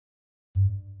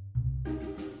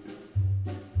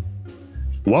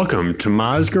Welcome to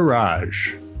Ma's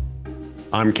Garage.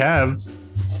 I'm Kev.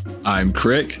 I'm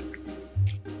Crick.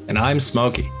 And I'm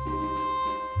Smokey.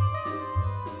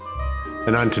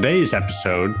 And on today's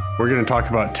episode, we're going to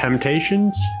talk about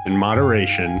temptations and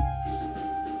moderation.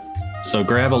 So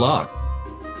grab a log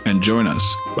And join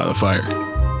us by the fire.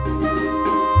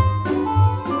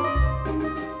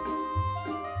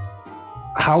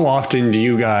 How often do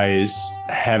you guys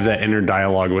have that inner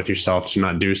dialogue with yourself to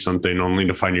not do something only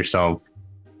to find yourself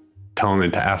telling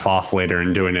it to F off later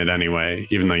and doing it anyway,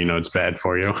 even though you know it's bad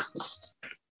for you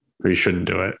or you shouldn't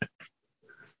do it?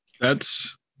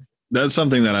 That's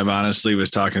something that I've honestly was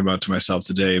talking about to myself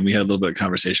today. And we had a little bit of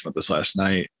conversation about this last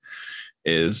night,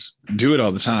 is do it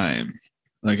all the time.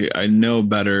 Like, I know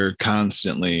better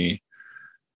constantly,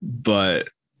 but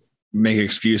make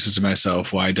excuses to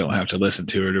myself why I don't have to listen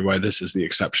to it or why this is the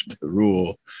exception to the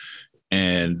rule.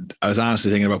 And I was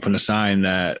honestly thinking about putting a sign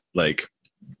that, like,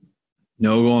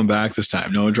 no going back this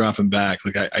time, no dropping back.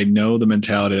 Like, I know the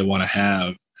mentality I want to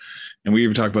have. And we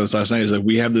even talked about this last night, is like,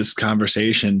 we have this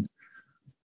conversation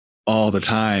all the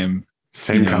time.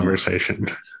 Same conversation.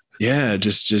 Yeah.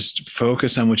 Just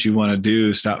focus on what you want to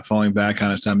do. Stop falling back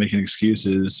on it. Stop making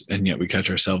excuses. And yet we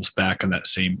catch ourselves back in that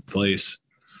same place.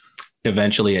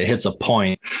 Eventually it hits a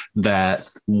point that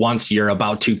once you're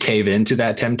about to cave into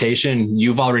that temptation,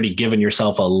 you've already given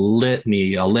yourself a list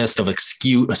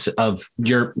of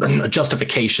your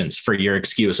justifications for your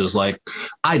excuses. Like,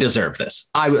 I deserve this.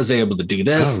 I was able to do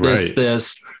this,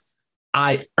 this.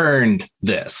 I earned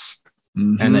this.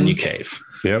 Mm-hmm. And then you cave.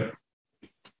 Yep.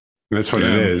 That's what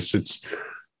it is.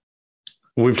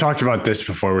 We've talked about this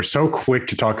before. We're so quick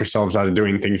to talk ourselves out of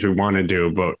doing things we want to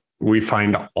do, but we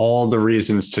find all the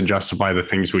reasons to justify the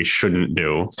things we shouldn't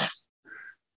do.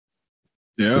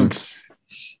 Yeah.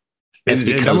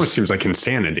 It almost seems like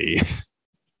insanity.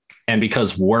 And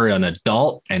because we're an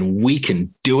adult and we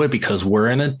can do it because we're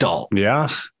an adult. Yeah.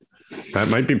 That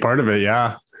might be part of it.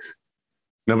 Yeah.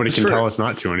 Nobody can tell us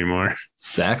not to anymore.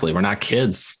 Exactly. We're not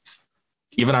kids.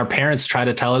 Even our parents try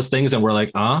to tell us things and we're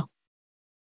like, I'm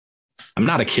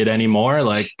not a kid anymore.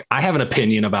 Like, I have an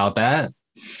opinion about that.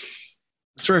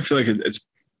 That's where I feel like it's,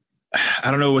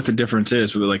 I don't know what the difference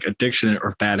is, but like addiction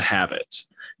or bad habits.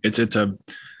 It's a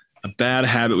bad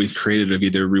habit we've created of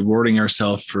either rewarding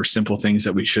ourselves for simple things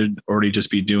that we should already just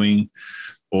be doing,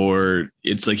 or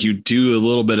it's like you do a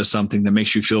little bit of something that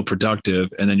makes you feel productive.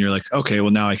 And then you're like, okay, well,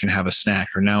 now I can have a snack,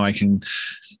 or now I can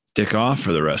dick off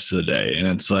for the rest of the day. And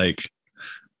it's like,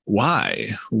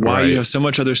 why you have so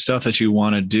much other stuff that you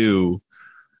want to do?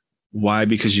 Why?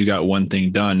 Because you got one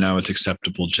thing done. Now it's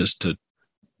acceptable just to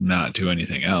not do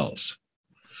anything else.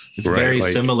 It's very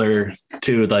similar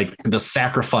to like the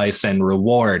sacrifice and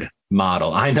reward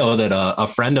model. I know that a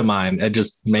friend of mine, it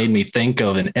just made me think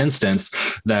of an instance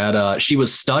that she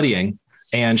was studying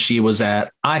and she was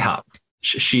at IHOP.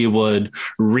 She would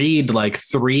read like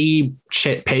 3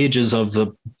 pages of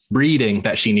the reading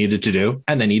that she needed to do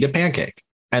and then eat a pancake.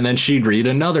 And then she'd read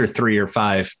another 3 or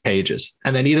 5 pages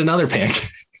and then eat another pancake.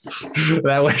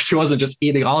 That way she wasn't just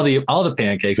eating all the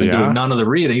pancakes and doing none of the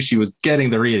reading. She was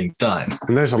getting the reading done.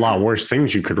 And there's a lot worse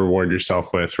things you could reward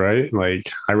yourself with, right?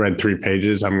 Like, I read 3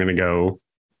 pages. I'm going to go,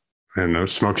 I don't know,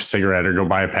 smoke a cigarette or go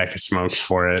buy a pack of smokes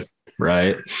for it.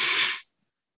 Right.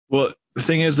 Well, the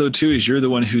thing is, though, too, is you're the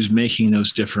one who's making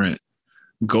those different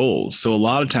goals. So a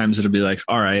lot of times it'll be like,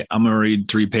 all right, I'm going to read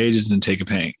 3 pages and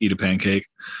then eat a pancake.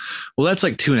 Well, that's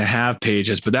like 2.5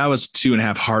 pages, but that was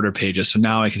 2.5 harder pages. So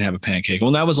now I can have a pancake.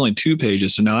 Well, that was only 2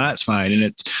 pages. So now that's fine. And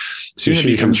it's soon it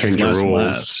becomes less and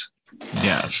less.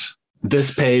 Yes.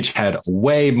 This page had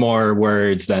way more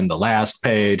words than the last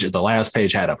page. The last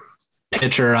page had a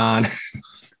picture on.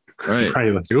 Right.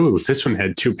 Right. Like, ooh, this one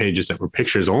had 2 pages that were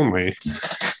pictures only.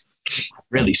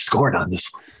 Really scored on this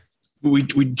one. We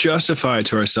justify it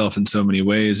to ourselves in so many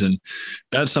ways. And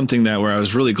that's something that where I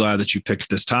was really glad that you picked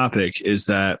this topic, is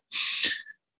that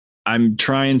I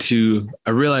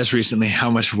realized recently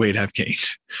how much weight I've gained.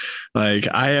 Like,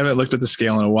 I haven't looked at the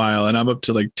scale in a while and I'm up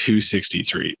to like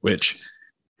 263, which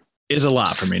is a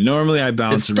lot for me. Normally I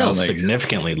bounce around like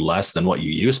significantly less than what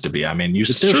you used to be. I mean, you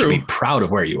still should be proud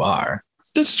of where you are.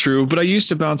 That's true. But I used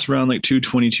to bounce around like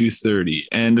 220, 230.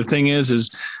 And the thing is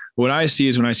what I see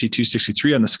is when I see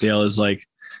 263 on the scale is like,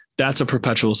 that's a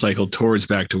perpetual cycle towards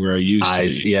back to where I used to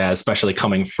be. Yeah, especially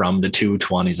coming from the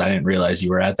 220s. I didn't realize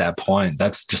you were at that point.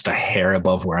 That's just a hair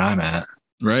above where I'm at.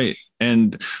 Right.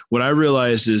 And what I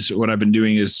realized is what I've been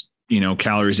doing is,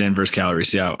 calories in versus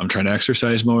calories out. I'm trying to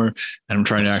exercise more and I'm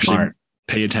trying to actually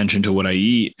pay attention to what I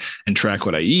eat and track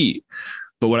what I eat.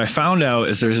 But what I found out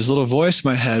is there's this little voice in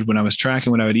my head when I was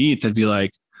tracking what I would eat that'd be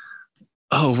like,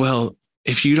 oh, well,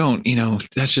 if you don't,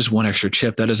 that's just one extra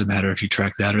chip. That doesn't matter if you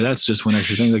track that, or that's just one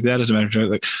extra thing. Like that doesn't matter.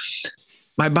 Like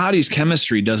my body's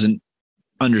chemistry doesn't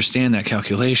understand that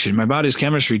calculation. My body's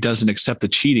chemistry doesn't accept the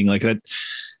cheating like that.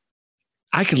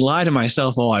 I can lie to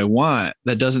myself all I want.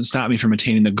 That doesn't stop me from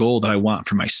attaining the goal that I want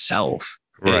for myself.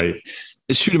 Right.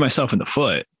 It's shooting myself in the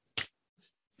foot.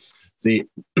 See,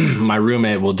 my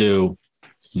roommate will do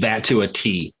that to a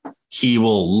T. He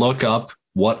will look up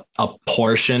what a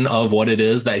portion of what it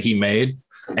is that he made,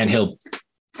 and he'll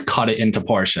cut it into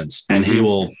portions. And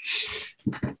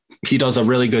he does a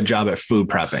really good job at food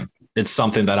prepping. It's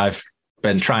something that I've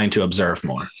been trying to observe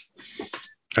more.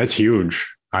 That's huge.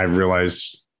 I've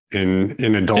realized in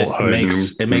adulthood,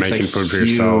 it makes making a food for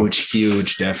yourself,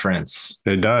 huge difference.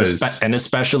 It does. And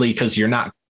especially because you're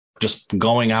not just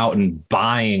going out and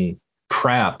buying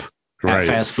crap at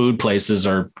fast food places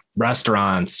or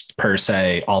restaurants per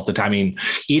se all the time. I mean,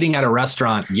 eating at a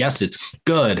restaurant, yes, it's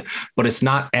good, but it's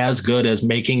not as good as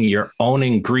making your own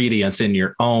ingredients in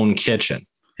your own kitchen.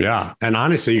 Yeah. And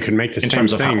honestly, you can make the same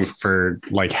thing for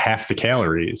like half the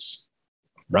calories.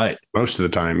 Right. Most of the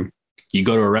time. You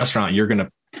go to a restaurant, you're going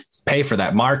to pay for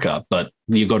that markup, but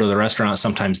you go to the restaurant,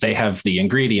 sometimes they have the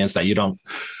ingredients that you don't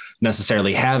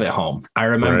necessarily have at home. I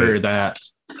remember that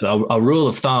a rule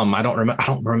of thumb. I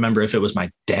don't remember if it was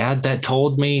my dad that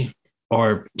told me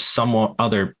or some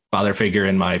other father figure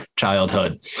in my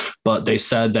childhood, but they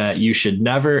said that you should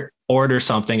never order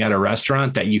something at a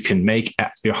restaurant that you can make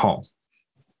at your home.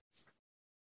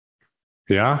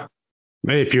 Yeah.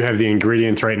 If you have the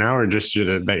ingredients right now, or just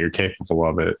that you're capable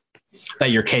of it.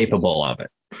 That you're capable of it.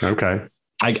 Okay.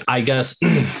 I guess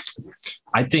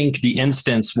I think the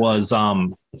instance was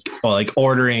like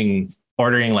ordering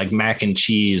like mac and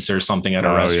cheese or something at a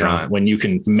restaurant when you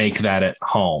can make that at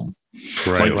home.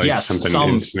 Right. Like yes,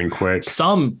 something instant and quick.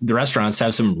 Some the restaurants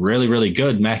have some really, really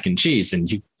good mac and cheese, and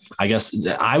I guess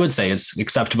I would say it's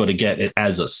acceptable to get it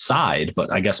as a side,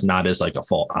 but I guess not as like a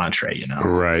full entree,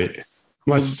 Right.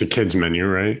 Unless it's a kid's menu,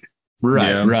 right? Right.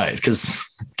 Yeah. Right. Because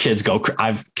kids go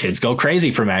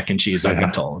crazy for mac and cheese. I've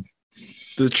been told.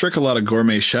 The trick a lot of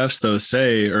gourmet chefs though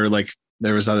say, or like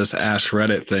there was on this Ask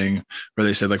Reddit thing where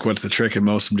they said like, what's the trick? And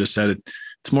most of them just said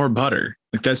it's more butter.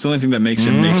 Like that's the only thing that makes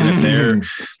it making it there.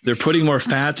 They're putting more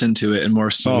fats into it and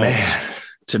more salt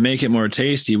to make it more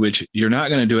tasty, which you're not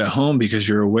going to do at home because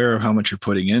you're aware of how much you're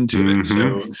putting into it.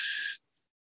 So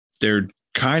they're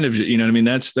kind of, you know what I mean?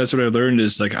 That's what I learned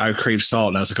is like, I crave salt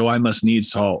and I was like, oh, I must need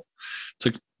salt. It's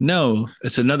like, no,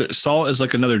 salt is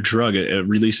like another drug. It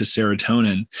releases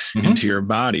serotonin into your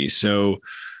body. So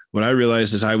what I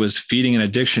realized is I was feeding an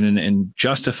addiction and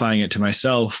justifying it to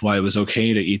myself why it was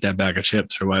okay to eat that bag of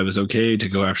chips or why it was okay to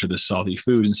go after this salty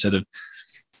food instead of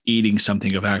eating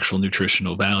something of actual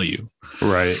nutritional value.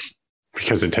 Right.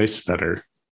 Because it tastes better.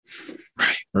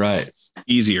 Right.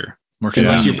 Easier. More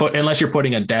unless you're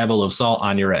putting a dabble of salt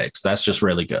on your eggs. That's just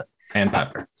really good. And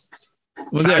pepper.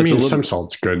 Well, I mean, some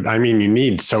salt's good. I mean, you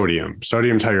need sodium.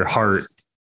 Sodium's how your heart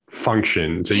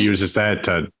functions. It uses that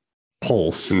to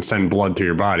pulse and send blood to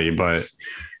your body, but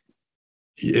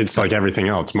it's like everything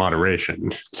else,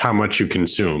 moderation. It's how much you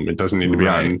consume. It doesn't need to be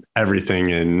on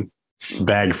everything in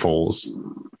bagfuls.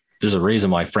 There's a reason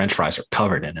why French fries are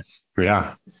covered in it.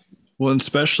 Yeah. Well, and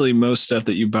especially most stuff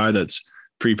that you buy that's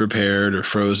pre-prepared or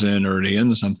frozen or already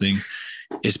in something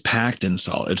is packed in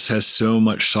salt. It has so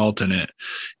much salt in it.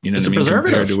 You know, it's a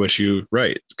preservative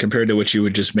compared to what you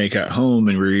would just make at home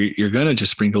and where you're going to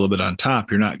just sprinkle a bit on top.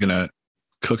 You're not going to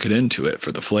cook it into it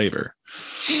for the flavor.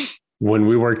 When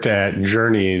we worked at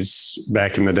Journeys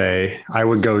back in the day, I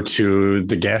would go to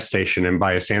the gas station and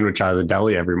buy a sandwich out of the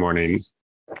deli every morning.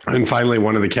 And finally,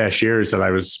 one of the cashiers that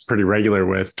I was pretty regular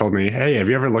with told me, hey, have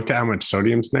you ever looked at how much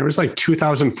sodium's in there? It was like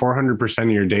 2,400% of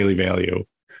your daily value.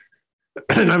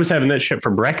 And I was having that shit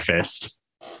for breakfast.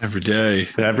 Every day.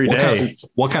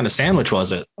 What kind of sandwich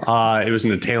was it? It was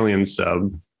an Italian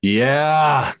sub.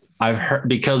 Yeah. I've heard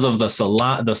because of the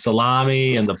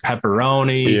salami and the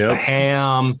pepperoni, the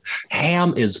ham.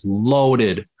 Ham is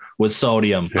loaded with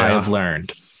sodium, I have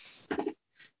learned.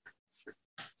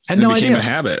 It became a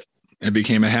habit. It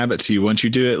became a habit to you. Once you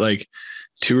do it like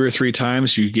 2 or 3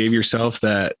 times, you gave yourself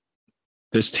that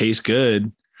this tastes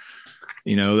good.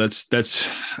 You know, that's,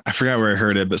 I forgot where I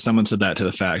heard it, but someone said that to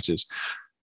the fact is,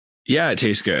 yeah, it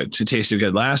tastes good. It tasted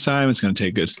good last time. It's going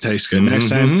to taste good next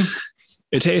time.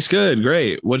 It tastes good.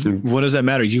 Great. What does that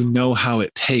matter? You know how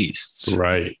it tastes.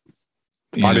 Right.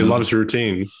 Body loves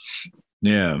routine.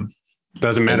 Yeah.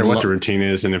 Doesn't matter what the routine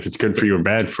is and if it's good for you or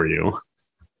bad for you.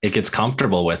 It gets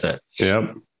comfortable with it.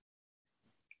 Yep.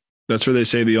 That's where they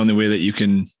say the only way that you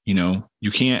can,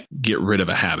 you can't get rid of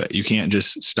a habit. You can't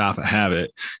just stop a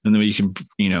habit. And the way you can,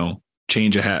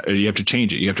 change you have to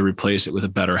change it. You have to replace it with a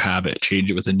better habit,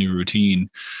 change it with a new routine.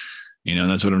 And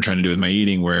that's what I'm trying to do with my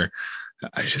eating, where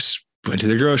I just went to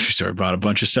the grocery store, bought a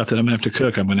bunch of stuff that I'm gonna have to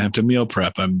cook. I'm gonna have to meal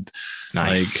prep. I'm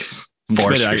nice. Like,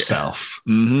 force yourself.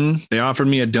 They offered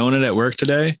me a donut at work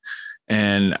today.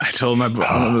 And I told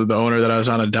the owner that I was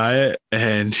on a diet,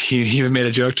 and he even made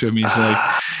a joke to him. He's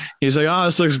like, "Oh,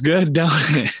 this looks good, don't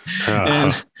it?"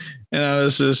 And I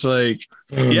was just like,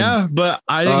 "Yeah," but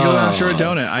I didn't go after a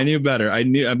donut. I knew better.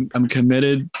 I'm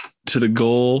committed to the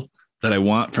goal that I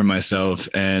want for myself,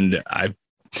 and I've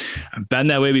been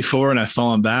that way before, and I've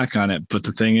fallen back on it. But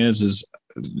the thing is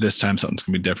this time something's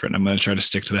gonna be different. I'm gonna try to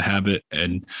stick to the habit,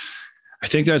 and I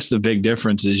think that's the big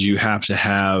difference. Is you have to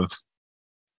have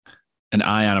an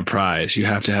eye on a prize. You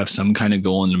have to have some kind of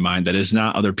goal in your mind that is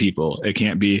not other people. It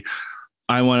can't be,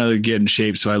 I want to get in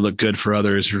shape so I look good for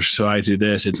others, or so I do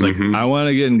this. It's like, I want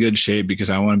to get in good shape because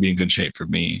I want to be in good shape for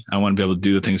me. I want to be able to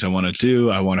do the things I want to do.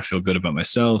 I want to feel good about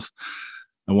myself.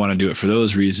 I want to do it for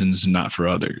those reasons and not for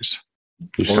others.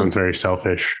 You sound very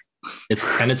selfish.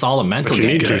 It's all a mental game.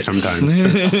 You need to sometimes.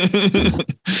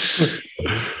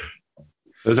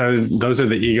 Those are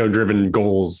the ego-driven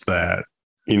goals that,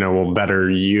 will better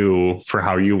you for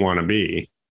how you want to be.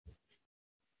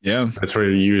 Yeah. That's where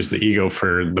you use the ego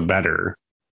for the better.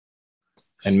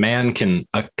 And man can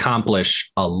accomplish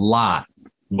a lot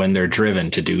when they're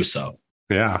driven to do so.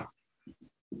 Yeah.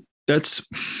 That's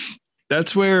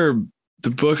where the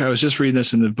book, I was just reading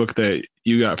this in the book that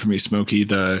you got for me, Smokey,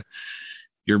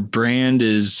 your brand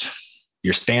is...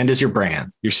 Your stand is your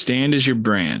brand. Your stand is your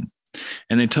brand.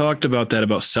 And they talked about that,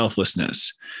 about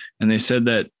selflessness. And they said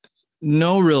that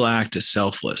no real act is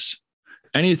selfless.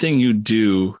 Anything you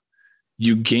do,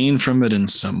 you gain from it in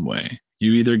some way.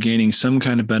 You either gaining some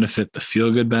kind of benefit, the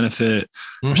feel-good benefit,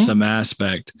 or some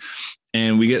aspect.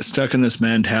 And we get stuck in this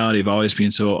mentality of always being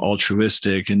so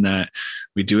altruistic, in that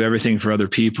we do everything for other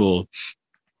people.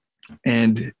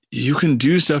 And you can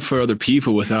do stuff for other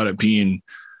people without it being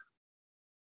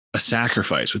a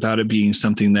sacrifice, without it being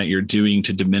something that you're doing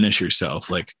to diminish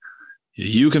yourself. Like,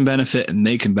 you can benefit and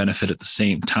they can benefit at the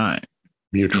same time.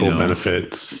 Mutual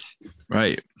benefits.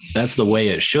 Right. That's the way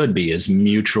it should be, is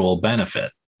mutual benefit.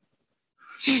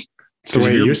 It's the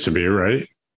way it used to be, right?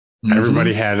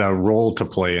 Everybody had a role to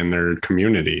play in their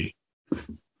community,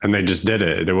 and they just did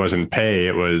it. It wasn't pay.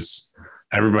 It was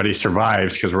everybody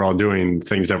survives because we're all doing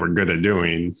things that we're good at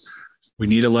doing. We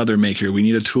need a leather maker. We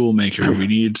need a tool maker. We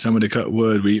need someone to cut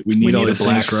wood. We need all these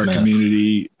things for our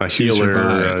community. A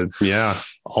healer.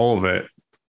 All of it.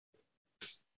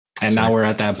 And now we're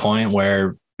at that point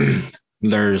where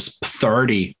there's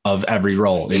 30 of every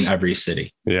role in every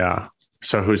city. Yeah.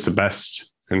 So who's the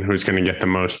best and who's going to get the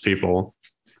most people?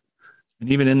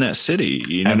 And even in that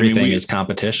city, everything is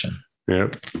competition.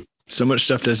 Yep. So much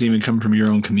stuff doesn't even come from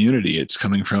your own community. It's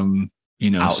coming from,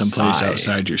 someplace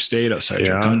outside your state, outside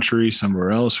your country,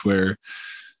 somewhere else where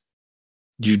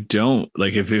you don't,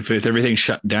 like, if everything's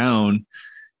shut down,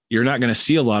 you're not going to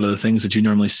see a lot of the things that you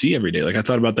normally see every day. Like, I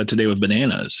thought about that today with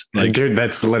bananas. Like, dude,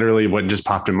 that's literally what just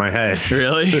popped in my head.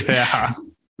 Really? Yeah.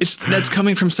 That's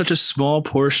coming from such a small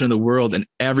portion of the world, and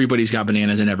everybody's got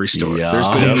bananas in every store. Yeah. There's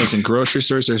bananas in grocery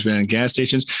stores. There's bananas in gas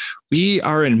stations. We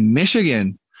are in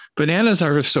Michigan. Bananas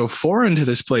are so foreign to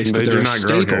this place, but they're do not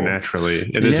grow here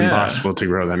naturally. It is impossible to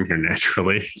grow them here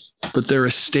naturally. But they're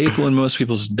a staple in most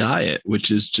people's diet,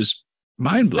 which is just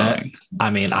mind blowing.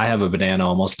 I have a banana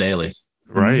almost daily.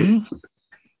 Right.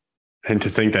 And to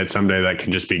think that someday that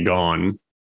can just be gone.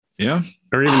 Yeah.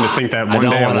 Or even to think that one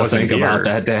day I wasn't think about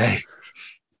that day.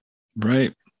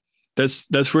 Right.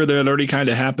 That's where that already kind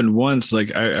of happened once.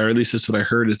 Like, or at least that's what I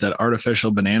heard, is that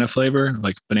artificial banana flavor,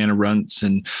 like banana runts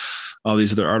and all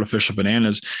these other artificial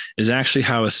bananas, is actually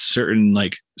how a certain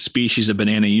species of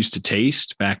banana used to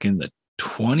taste back in the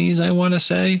 1920s, I want to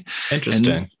say.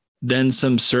 Interesting. And then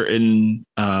some certain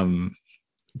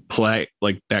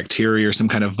bacteria or some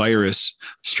kind of virus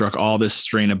struck all this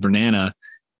strain of banana,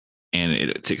 and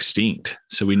it's extinct.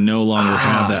 So we no longer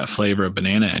have that flavor of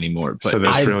banana anymore. But so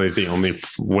that's really the only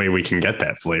way we can get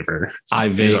that flavor. I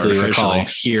vaguely recall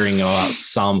hearing about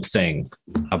something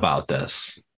about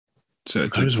this. So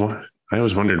I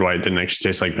always wondered why it didn't actually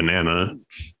taste like banana.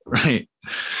 Right.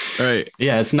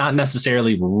 Yeah, it's not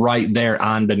necessarily right there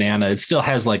on banana. It still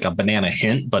has like a banana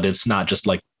hint, but it's not just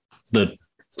like the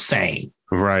same.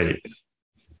 Right.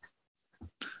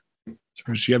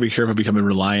 So you gotta be careful becoming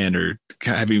reliant or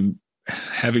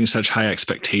having such high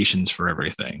expectations for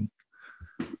everything.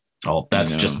 Oh,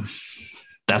 that's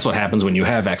what happens when you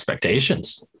have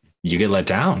expectations. You get let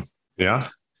down. Yeah.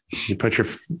 You put your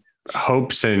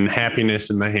hopes and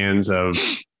happiness in the hands of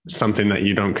something that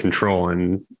you don't control,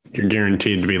 and you're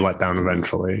guaranteed to be let down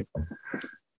eventually.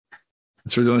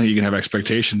 That's really the only thing you can have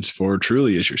expectations for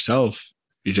truly is yourself.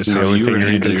 You just how you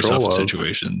handle yourself in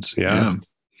situations. Yeah.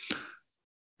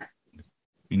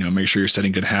 You know, make sure you're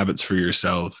setting good habits for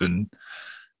yourself and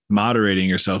moderating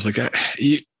yourselves. Like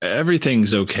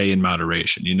everything's okay in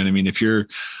moderation. You know what I mean?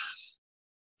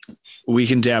 We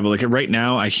can dabble. Like right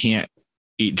now, I can't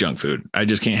eat junk food. I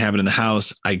just can't have it in the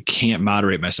house. I can't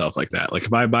moderate myself like that. Like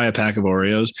if I buy a pack of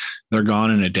Oreos, they're gone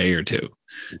in a day or two.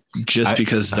 Just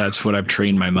because that's what I've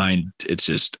trained my mind. It's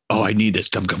just, I need this.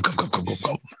 Gum.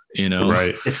 You know,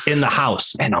 right? It's in the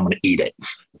house, and I'm gonna eat it.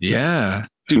 Yeah,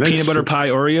 dude. Peanut butter pie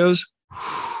Oreos.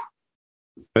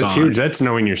 That's huge. That's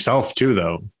knowing yourself too,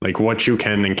 though. Like what you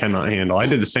can and cannot handle. I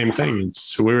did the same thing.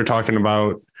 We were talking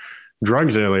about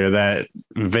drugs earlier. That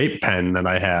vape pen that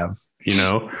I have, you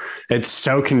know, it's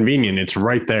so convenient. It's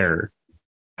right there.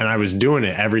 And I was doing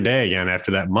it every day again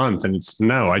after that month. And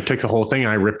I took the whole thing.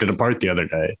 I ripped it apart the other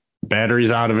day.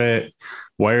 Batteries out of it.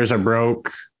 Wires are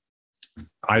broke.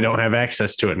 I don't have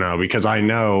access to it now because I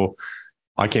know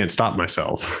I can't stop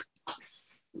myself.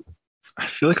 I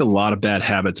feel like a lot of bad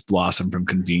habits blossom from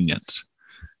convenience.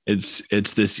 It's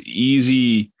this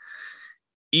easy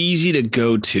to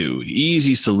go to,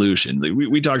 easy solution. Like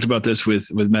we talked about this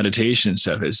with meditation and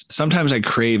stuff. Is sometimes I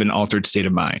crave an altered state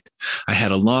of mind. I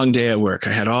had a long day at work.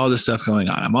 I had all this stuff going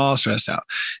on. I'm all stressed out.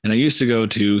 And I used to go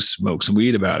to smoke some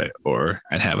weed about it, or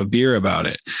I'd have a beer about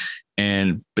it.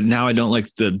 But now I don't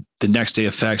like the next day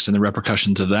effects and the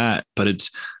repercussions of that. But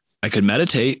I could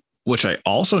meditate, which I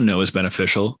also know is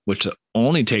beneficial, which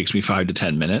only takes me 5 to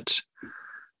 10 minutes.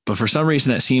 But for some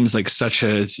reason, that seems like such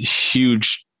a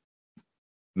huge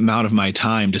amount of my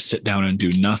time to sit down and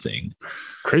do nothing.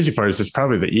 Crazy part is it's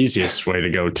probably the easiest way to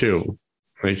go too.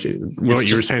 Like what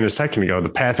you were saying a second ago, the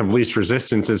path of least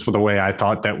resistance is the way I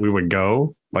thought that we would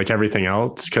go, like everything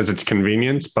else, because it's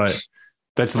convenience. But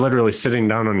that's literally sitting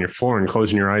down on your floor and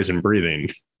closing your eyes and breathing.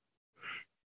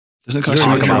 Doesn't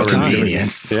talk about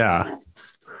convenience. Yeah.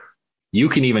 You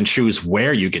can even choose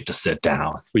where you get to sit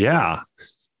down. Yeah.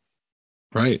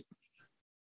 Right.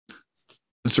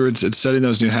 That's where it's setting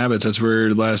those new habits. That's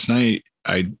where last night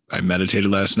I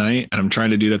meditated last night, and I'm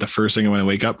trying to do that the first thing when I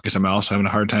wake up because I'm also having a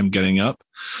hard time getting up.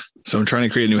 So I'm trying to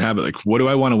create a new habit. Like, what do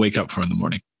I want to wake up for in the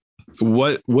morning?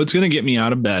 What's going to get me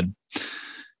out of bed?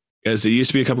 As it used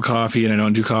to be a cup of coffee, and I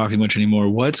don't do coffee much anymore.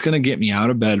 What's going to get me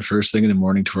out of bed first thing in the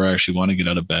morning to where I actually want to get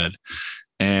out of bed?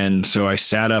 And so I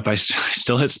sat up. I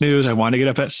still hit snooze. I wanted to get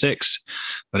up at 6,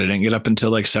 but I didn't get up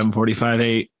until like 7:45,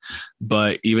 8.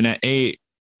 But even at 8,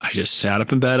 I just sat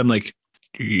up in bed. I'm like,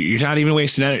 you're not even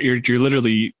wasting it. You're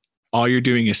literally, all you're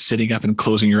doing is sitting up and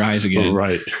closing your eyes again. Oh,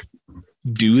 right.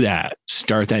 Do that.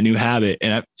 Start that new habit.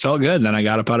 And it felt good. And then I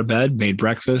got up out of bed, made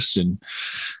breakfast, and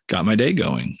got my day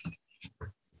going.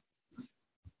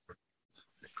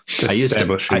 Just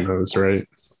establishing those, right?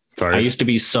 Sorry. I used to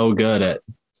be so good at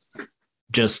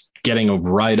just getting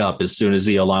right up as soon as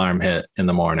the alarm hit in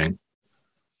the morning.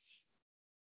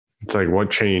 It's like, what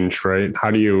changed, right?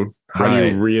 How do you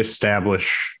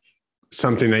reestablish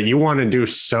something that you want to do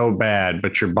so bad,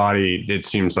 but your body, it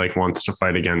seems like, wants to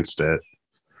fight against it?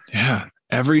 Yeah.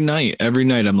 Every night,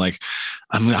 I'm like,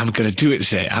 I'm going to do it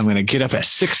today. I'm going to get up at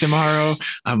 6 tomorrow.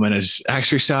 I'm going to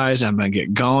exercise. I'm going to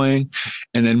get going.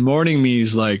 And then morning me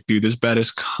is like, dude, this bed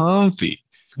is comfy.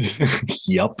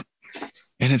 Yep.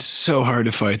 And it's so hard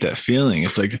to fight that feeling.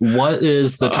 It's like, what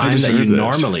is the time that you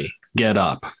normally get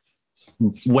up?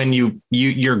 When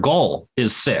your goal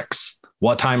is 6,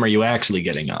 what time are you actually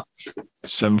getting up?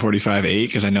 7:45, 8,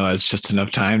 because I know that's just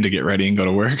enough time to get ready and go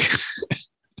to work.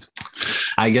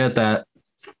 I get that.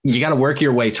 You got to work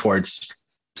your way towards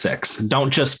 6.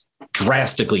 Don't just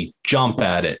drastically jump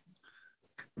at it.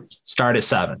 Start at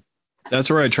 7. That's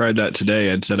where I tried that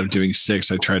today. Instead of doing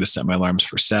 6, I tried to set my alarms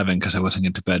for 7 because I wasn't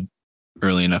getting to bed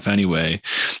early enough anyway.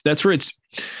 That's where it's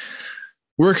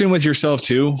working with yourself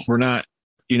too.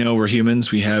 We're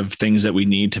humans. We have things that we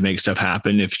need to make stuff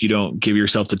happen. If you don't give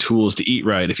yourself the tools to eat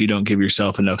right, if you don't give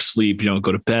yourself enough sleep, you don't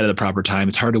go to bed at the proper time.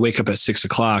 It's hard to wake up at 6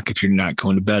 o'clock if you're not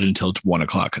going to bed until 1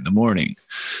 o'clock in the morning.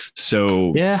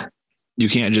 So yeah, you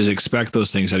can't just expect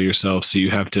those things out of yourself. So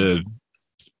you have to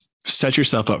set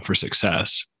yourself up for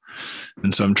success.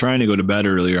 And so I'm trying to go to bed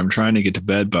earlier. I'm trying to get to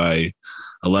bed by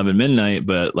 11 midnight,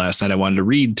 but last night I wanted to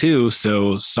read too.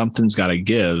 So something's got to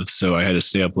give. So I had to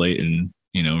stay up late and,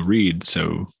 read.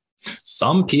 So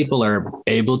some people are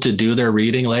able to do their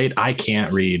reading late. I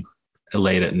can't read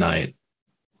late at night.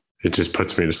 It just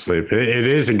puts me to sleep. It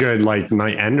is a good night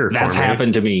ender. That's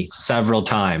happened to me several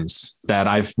times that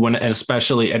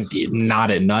especially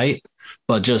not at night,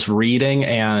 but just reading,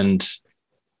 and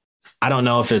I don't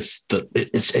know if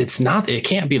it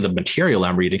can't be the material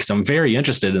I'm reading, because I'm very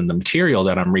interested in the material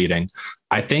that I'm reading.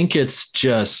 I think it's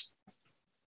just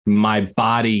my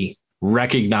body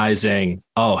recognizing,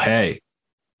 oh, hey,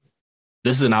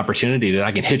 this is an opportunity that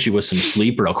I can hit you with some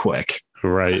sleep real quick.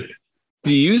 Right.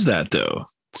 Do you use that though?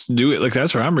 Do it like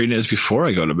that's where I'm reading is before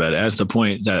I go to bed, as the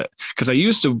point that, because I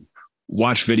used to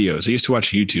watch videos. I used to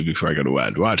watch YouTube before I go to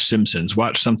bed, watch Simpsons,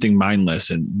 watch something mindless.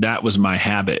 And that was my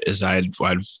habit, is I'd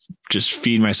just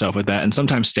feed myself with that and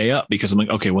sometimes stay up because I'm like,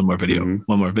 okay, one more video.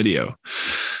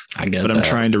 I get But that. I'm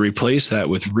trying to replace that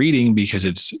with reading because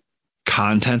it's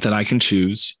content that I can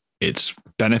choose. It's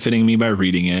benefiting me by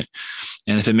reading it.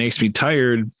 And if it makes me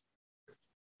tired,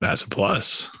 that's a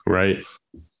plus. Right.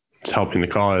 It's helping the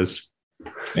cause.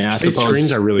 Yeah, I These suppose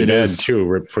screens are really it bad is. too,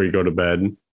 right before you go to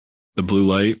bed. The blue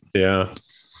light. Yeah.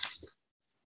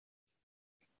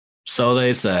 So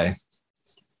they say.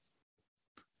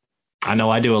 I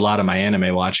know I do a lot of my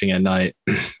anime watching at night,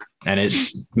 and it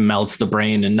melts the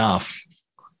brain enough,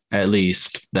 at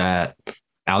least, that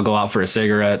I'll go out for a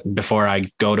cigarette before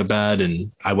I go to bed,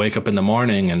 and I wake up in the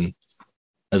morning, and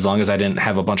as long as I didn't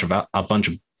have a bunch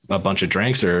of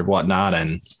drinks or whatnot,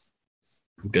 and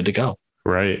I'm good to go.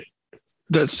 Right.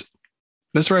 That's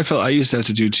where I felt I used to have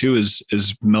to do too, is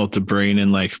melt the brain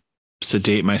and like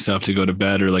sedate myself to go to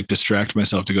bed, or like distract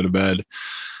myself to go to bed.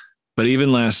 But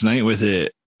even last night with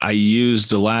it, I used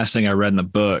the last thing I read in the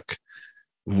book,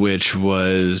 which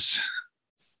was,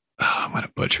 I'm going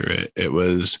to butcher it. It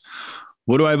was,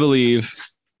 what do I believe?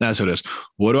 That's what it is.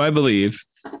 What do I believe?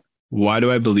 Why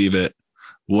do I believe it?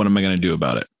 What am I going to do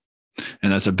about it?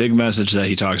 And that's a big message that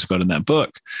he talks about in that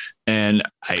book. And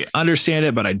I understand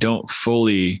it, but I don't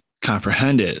fully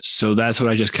comprehend it. So that's what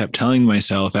I just kept telling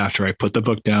myself after I put the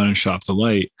book down and shut off the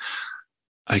light.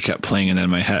 I kept playing it in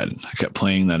my head.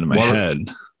 head.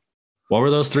 What were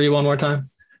those three one more time?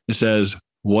 It says,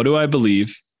 what do I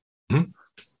believe? Mm-hmm.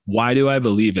 Why do I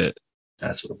believe it?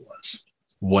 That's what it was.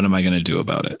 What am I going to do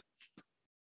about it?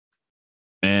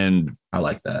 And I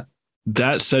like that.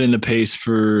 That's setting the pace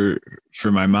for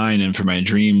my mind and for my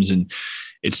dreams. And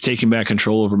it's taking back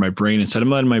control over my brain. Instead of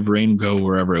letting my brain go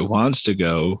wherever it wants to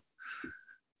go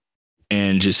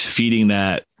and just feeding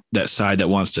that side that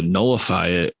wants to nullify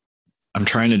it, I'm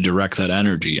trying to direct that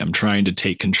energy. I'm trying to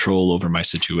take control over my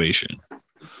situation.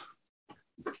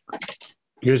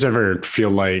 You guys ever feel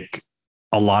like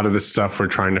a lot of the stuff we're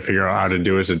trying to figure out how to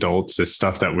do as adults is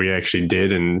stuff that we actually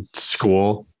did in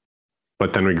school,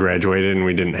 but then we graduated and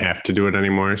we didn't have to do it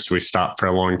anymore? So we stopped for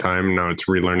a long time. Now it's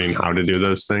relearning how to do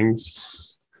those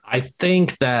things. I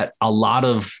think that a lot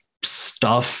of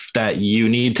stuff that you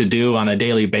need to do on a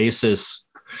daily basis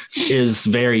is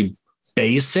very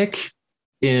basic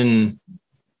in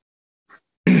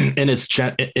its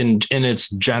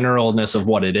generalness of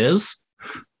what it is.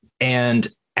 And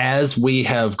as we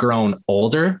have grown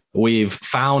older, we've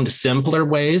found simpler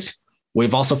ways.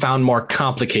 We've also found more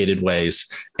complicated ways.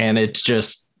 And it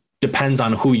just depends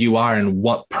on who you are and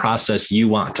what process you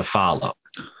want to follow.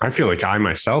 I feel like I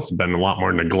myself have been a lot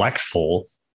more neglectful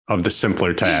of the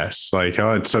simpler tasks. Like,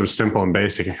 oh, it's so simple and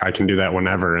basic, I can do that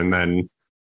whenever. And then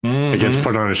it gets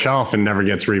put on a shelf and never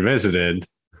gets revisited.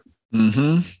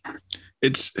 Mm-hmm.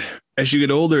 It's, as you get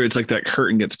older, it's like that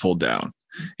curtain gets pulled down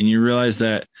and you realize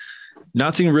that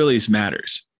nothing really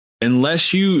matters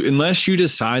unless you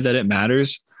decide that it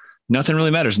matters. Nothing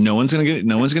really matters. No one's going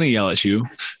to yell at you.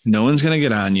 No one's going to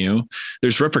get on you.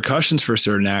 There's repercussions for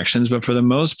certain actions, but for the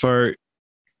most part,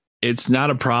 it's not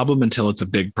a problem until it's a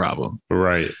big problem.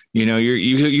 Right. You know,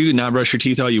 you can not brush your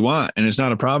teeth all you want, and it's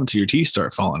not a problem until your teeth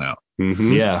start falling out.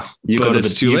 Mm-hmm. Yeah. You go to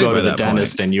the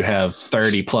dentist and you have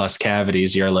 30 plus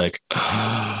cavities. You're like,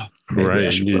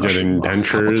 right. You get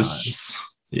indentures.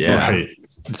 Yeah. Right.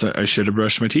 So I should have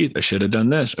brushed my teeth. I should have done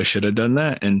this. I should have done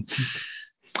that. And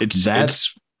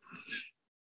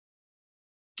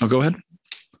go ahead.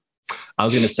 I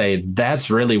was going to say, that's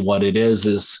really what it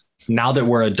is now that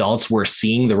we're adults, we're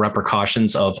seeing the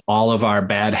repercussions of all of our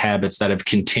bad habits that have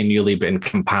continually been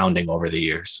compounding over the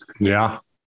years. Yeah.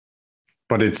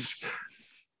 But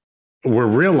we're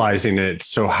realizing it.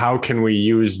 So how can we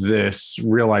use this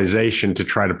realization to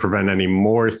try to prevent any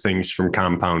more things from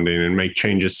compounding and make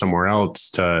changes somewhere else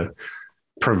to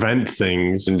prevent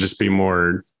things and just be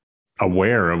more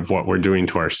aware of what we're doing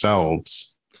to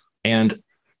ourselves? And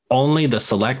only the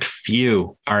select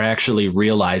few are actually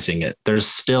realizing it. There's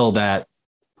still that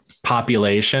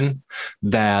population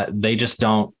that they just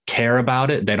don't care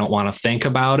about it. They don't want to think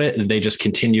about it. They just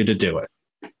continue to do it.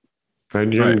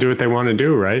 And you do what they want to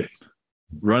do, right?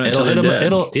 Run it.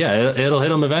 It'll hit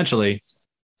them eventually.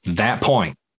 That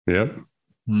point. Yep.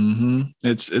 Mm-hmm.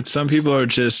 It's some people are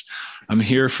just, I'm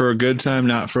here for a good time,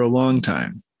 not for a long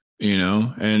time, you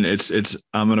know, and it's,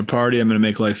 I'm going to party. I'm going to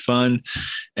make life fun,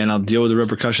 and I'll deal with the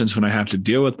repercussions when I have to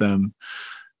deal with them.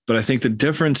 But I think the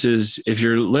difference is if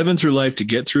you're living through life to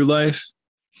get through life,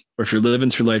 or if you're living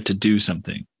through life to do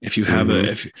something. If you have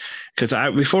because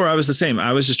before I was the same,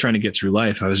 I was just trying to get through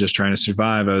life. I was just trying to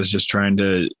survive. I was just trying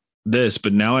to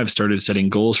but now I've started setting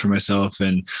goals for myself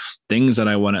and things that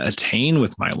I want to attain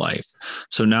with my life.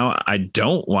 So now I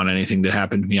don't want anything to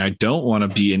happen to me. I don't want to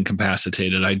be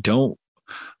incapacitated. I don't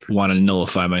want to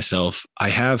nullify myself. I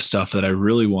have stuff that I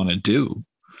really want to do.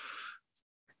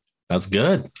 That's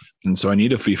good. And so I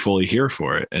need to be fully here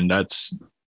for it. And that's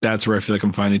where I feel like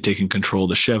I'm finally taking control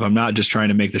of the ship. I'm not just trying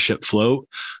to make the ship float.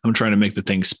 I'm trying to make the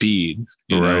thing speed.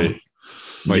 You know?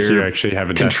 Like you actually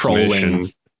have a controlling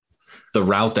the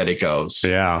route that it goes.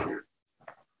 Yeah.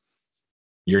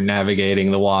 You're navigating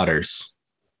the waters.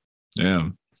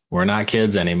 Yeah. We're not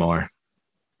kids anymore.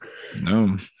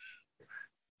 No.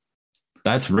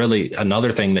 That's really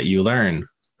another thing that you learn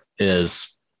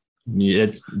is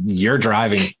you're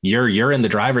driving. You're in the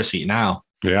driver's seat now.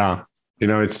 Yeah. You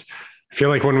know, I feel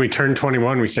like when we turn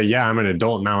 21, we say, yeah, I'm an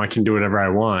adult now. I can do whatever I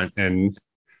want. And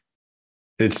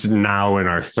it's now in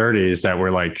our 30s that we're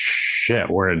like, shit,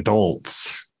 we're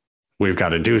adults. We've got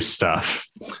to do stuff.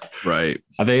 Right.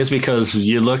 I think it's because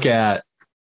you look at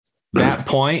that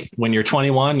point when you're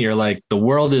 21, you're like, the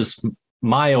world is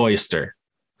my oyster.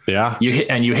 Yeah.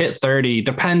 You hit 30,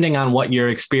 depending on what your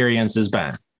experience has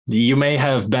been. You may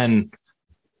have been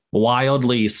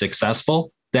wildly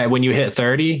successful that when you hit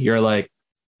 30, you're like,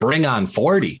 bring on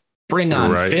 40, bring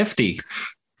on 50.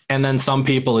 And then some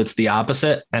people, it's the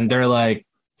opposite. And they're like,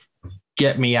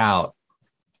 get me out.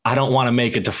 I don't want to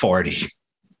make it to 40.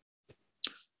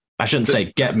 I shouldn't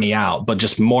say get me out, but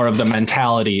just more of the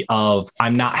mentality of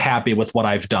I'm not happy with what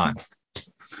I've done.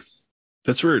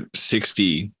 That's where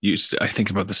 60 I think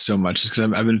about this so much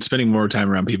because I've been spending more time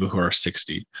around people who are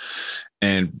 60.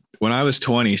 And when I was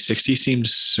 20, 60 seemed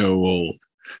so old.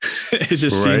 It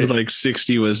just seemed like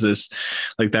 60 was this,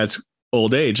 like, that's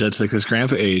old age. That's like this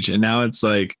grandpa age. And now it's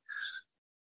like,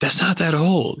 that's not that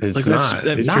old. It's like not.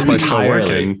 That's not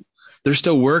entirely. They're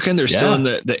still working. They're still in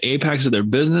the apex of their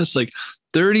business. Like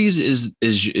 30s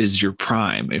is your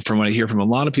prime. From what I hear from a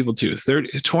lot of people too.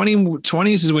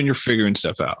 20s is when you're figuring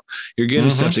stuff out. You're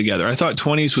getting stuff together. I thought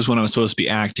 20s was when I was supposed to be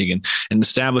acting and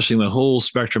establishing the whole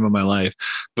spectrum of my life.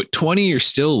 But 20, you're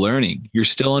still learning. You're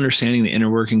still understanding the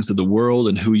inner workings of the world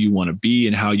and who you want to be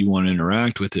and how you want to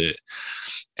interact with it.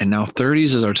 And now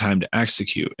 30s is our time to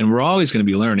execute. And we're always going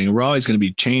to be learning. We're always going to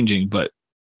be changing, but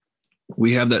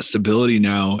we have that stability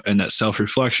now and that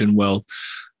self-reflection. Well,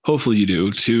 hopefully you do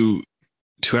to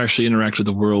actually interact with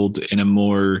the world in a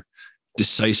more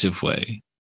decisive way,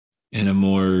 in a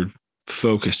more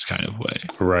focused kind of way.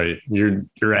 Right.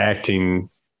 You're acting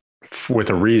with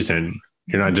a reason.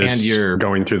 You're not just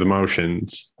going through the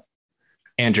motions.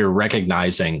 And you're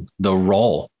recognizing the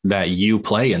role that you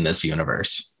play in this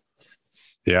universe.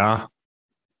 Yeah.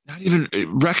 Not even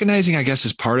recognizing, I guess,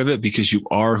 is part of it because you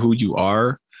are who you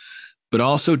are. But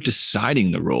also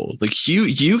deciding the role. Like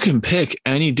you can pick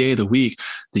any day of the week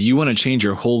that you want to change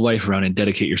your whole life around and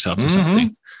dedicate yourself to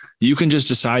something. You can just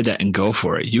decide that and go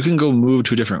for it. You can go move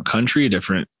to a different country,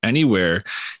 anywhere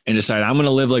and decide I'm going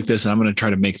to live like this and I'm going to try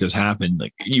to make this happen.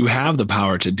 Like you have the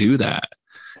power to do that.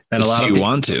 And a lot of people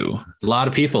want to. A lot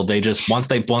of people, they just once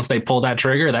they pull that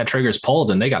trigger's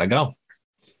pulled and they got to go.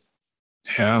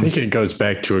 Yeah. I think it goes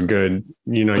back to a good,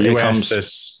 you asked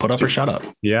us put up or shut up.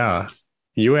 Yeah.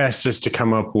 You asked us to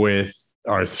come up with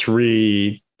our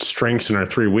 3 strengths and our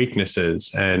 3 weaknesses.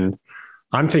 And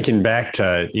I'm thinking back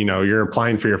to, you're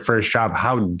applying for your first job,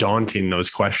 how daunting those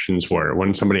questions were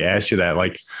when somebody asked you that,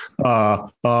 like, I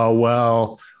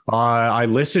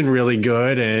listen really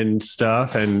good and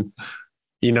stuff. And,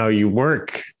 you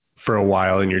work for a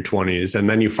while in your 20s and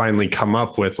then you finally come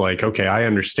up with like, okay, I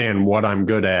understand what I'm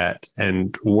good at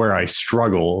and where I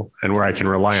struggle and where I can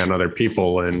rely on other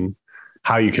people and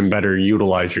how you can better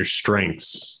utilize your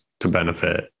strengths to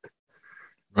benefit.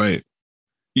 Right.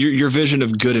 Your vision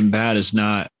of good and bad is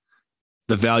not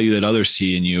the value that others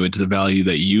see in you. It's the value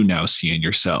that you now see in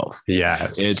yourself.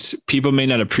 Yes. It's people may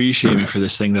not appreciate me for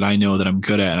this thing that I know that I'm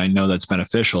good at. And I know that's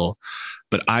beneficial,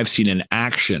 but I've seen an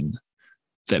action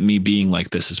that me being like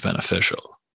this is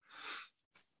beneficial.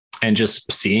 And just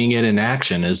seeing it in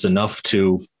action is enough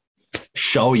to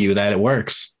show you that it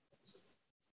works.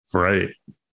 Right.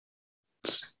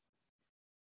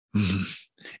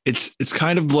 It's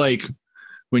kind of like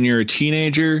when you're a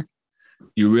teenager,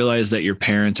 you realize that your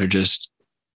parents are just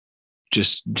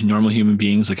normal human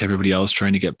beings like everybody else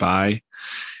trying to get by.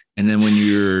 And then when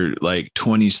you're like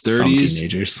 20s, 30s, some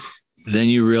teenagers, then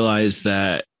you realize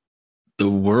that the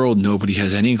world, nobody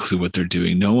has any clue what they're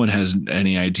doing. No one has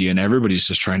any idea. And everybody's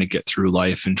just trying to get through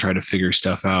life and try to figure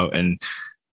stuff out. And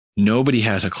nobody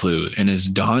has a clue. And it's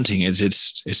daunting.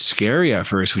 It's scary at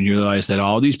first when you realize that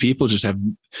all these people just have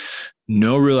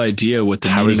no real idea what the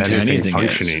meaning to anything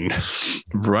functioning is.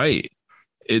 Right.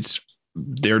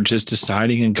 They're just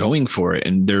deciding and going for it.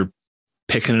 And they're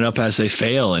picking it up as they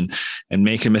fail and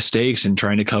making mistakes and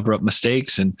trying to cover up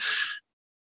mistakes. And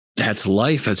that's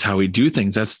life. That's how we do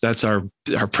things. That's our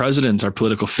presidents, our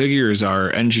political figures,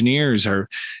 our engineers, our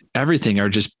everything are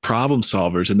just problem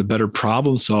solvers. And the better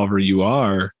problem solver you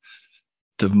are,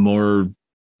 the more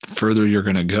further you're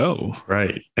going to go.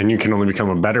 Right. And you can only become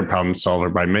a better problem solver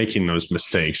by making those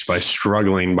mistakes, by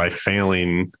struggling, by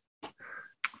failing.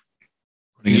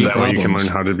 So that way you can learn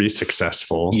how to be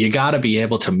successful. You got to be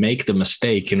able to make the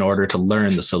mistake in order to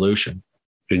learn the solution.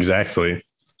 Exactly.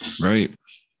 Right.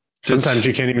 Sometimes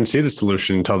you can't even see the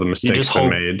solution until the mistake's been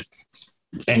made.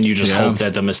 And you just hope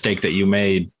that the mistake that you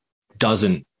made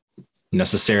doesn't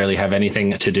necessarily have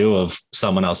anything to do with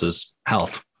someone else's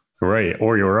health. Right.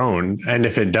 Or your own. And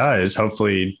if it does,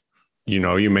 hopefully,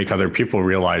 you make other people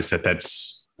realize that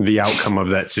that's the outcome of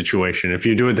that situation. If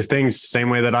you do the things the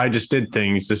same way that I just did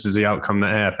things, this is the outcome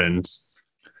that happens.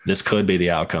 This could be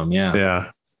the outcome. Yeah.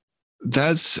 Yeah.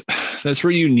 That's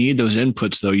where you need those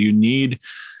inputs though. You need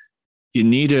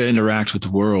to interact with the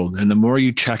world. And the more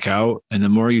you check out and the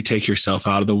more you take yourself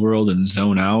out of the world and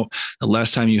zone out, the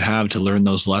less time you have to learn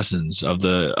those lessons of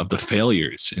the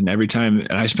failures. And every time,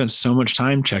 and I spent so much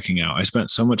time checking out. I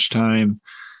spent so much time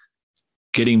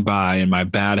getting by in my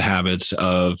bad habits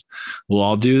of, well,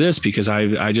 I'll do this because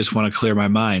I just want to clear my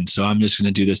mind. So I'm just going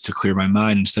to do this to clear my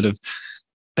mind instead of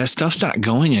that stuff's not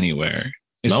going anywhere.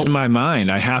 It's in my mind.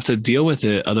 I have to deal with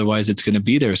it. Otherwise it's going to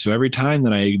be there. So every time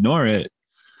that I ignore it,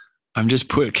 I'm just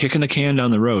kicking the can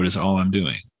down the road is all I'm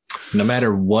doing. No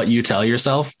matter what you tell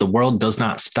yourself, the world does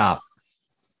not stop.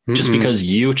 Just because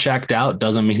you checked out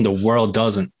doesn't mean the world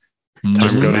doesn't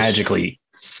just magically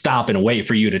stop and wait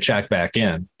for you to check back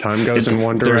in. Time goes in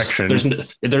one direction.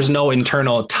 There's no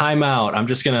internal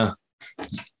timeout.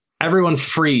 Everyone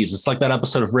freeze. It's like that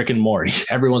episode of Rick and Morty.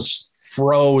 Everyone's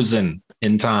frozen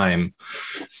in time.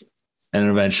 And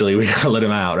eventually we gotta let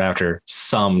him out after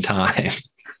some time.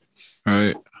 All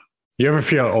right. You ever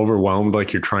feel overwhelmed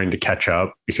like you're trying to catch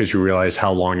up because you realize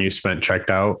how long you spent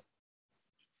checked out?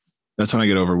 That's when I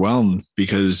get overwhelmed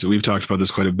because we've talked about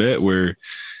this quite a bit where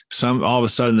all of a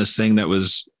sudden this thing that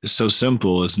was so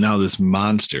simple is now this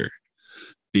monster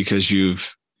because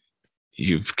you've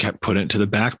kept putting it to the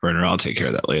back burner. I'll take care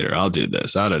of that later. I'll do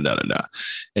this.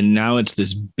 And now it's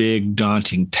this big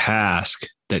daunting task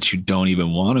that you don't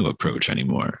even want to approach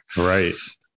anymore. Right.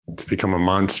 It's become a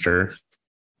monster.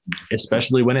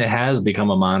 Especially when it has become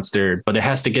a monster, but it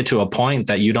has to get to a point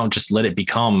that you don't just let it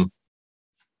become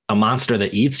a monster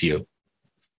that eats you.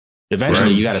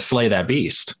 Eventually you got to slay that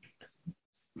beast.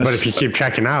 But if you keep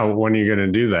checking out, when are you going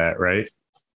to do that? Right.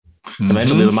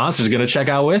 Eventually the monster's going to check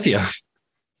out with you.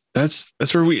 That's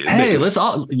where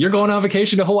you're going on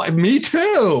vacation to Hawaii. Me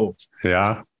too.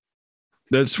 Yeah.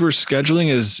 That's where scheduling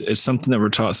is something that we're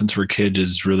taught since we're kids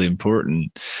is really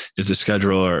important, is to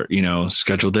schedule or,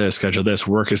 schedule this,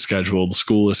 work is scheduled,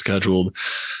 school is scheduled,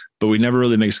 but we never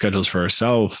really make schedules for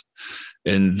ourselves.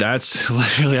 And that's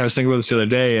literally, I was thinking about this the other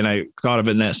day and I thought of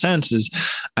it in that sense is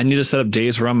I need to set up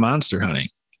days where I'm monster hunting.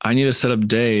 I need to set up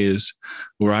days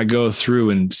where I go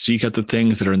through and seek out the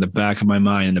things that are in the back of my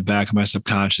mind, in the back of my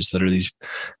subconscious, that are these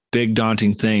big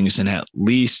daunting things, and at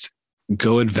least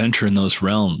go adventure in those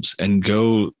realms and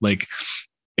go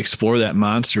explore that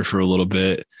monster for a little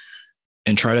bit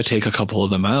and try to take a couple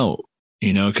of them out,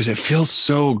 because it feels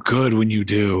so good when you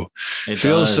do. It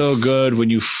feels so good when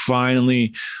you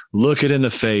finally look it in the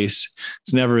face.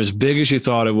 It's never as big as you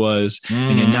thought it was.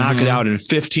 And you knock it out in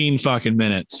 15 fucking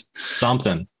minutes.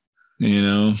 Something.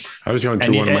 I was going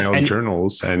through one of my old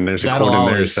journals and there's a quote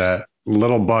in there that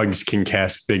little bugs can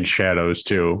cast big shadows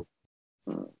too.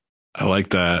 I like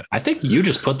that. I think you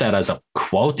just put that as a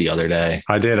quote the other day.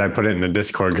 I did. I put it in the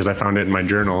Discord because I found it in my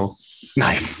journal.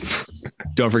 Nice.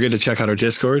 Don't forget to check out our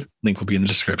Discord. Link will be in the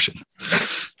description.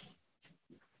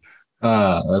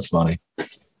 That's funny.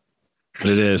 But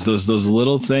it is those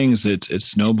little things that it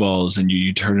snowballs and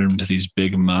you turn them into these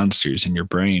big monsters in your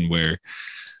brain where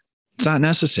it's not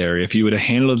necessary. If you would have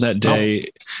handled that day,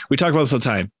 we talk about this all the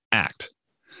time, act.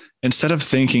 Instead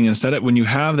of when you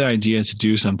have the idea to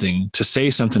do something, to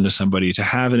say something to somebody, to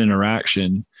have an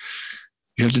interaction,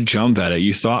 you have to jump at it.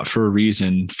 You thought for a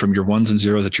reason from your ones and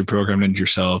zeros that you programmed into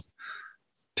yourself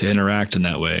to interact in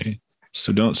that way.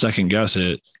 So don't second guess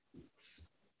it.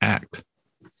 Act.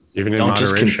 Even in Don't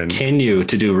moderation. just continue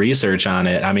to do research on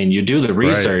it. I mean, you do the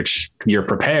research, you're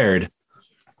prepared,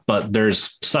 but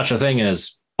there's such a thing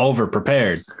as over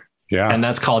prepared. Yeah. And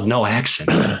that's called no action.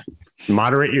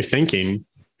 Moderate your thinking,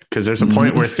 because there's a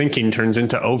point where thinking turns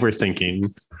into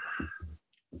overthinking.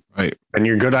 Right. And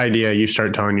your good idea, you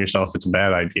start telling yourself it's a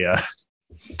bad idea.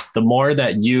 The more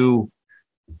that you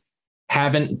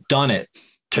haven't done it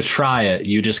to try it,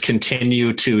 you just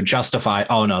continue to justify,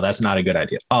 oh no, that's not a good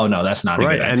idea. Oh no, that's not a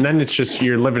good idea. And then it's just,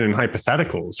 you're living in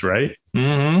hypotheticals, right?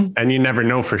 Mm-hmm. And you never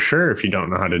know for sure if you don't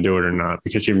know how to do it or not,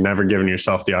 because you've never given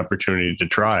yourself the opportunity to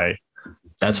try.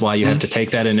 That's why you have to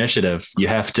take that initiative. You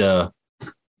have to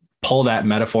pull that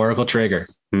metaphorical trigger.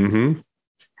 Mm-hmm.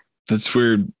 That's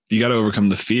where you got to overcome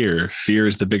the fear. Fear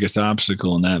is the biggest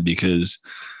obstacle in that, because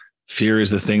fear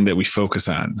is the thing that we focus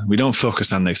on. We don't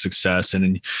focus on the success.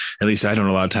 And at least I don't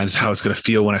know a lot of times how it's going to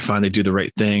feel when I finally do the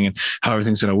right thing and how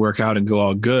everything's going to work out and go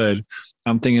all good.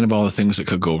 I'm thinking of all the things that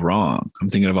could go wrong. I'm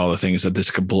thinking of all the things that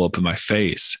this could blow up in my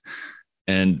face.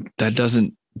 And that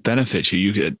doesn't benefit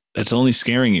you. That's only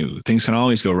scaring you. Things can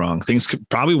always go wrong. Things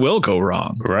probably will go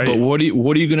wrong. Right. But what are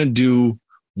you going to do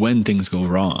when things go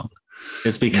wrong?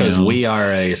 It's because we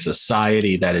are a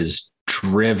society that is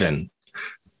driven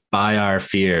by our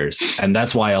fears. And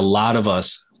that's why a lot of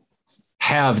us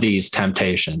have these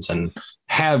temptations and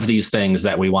have these things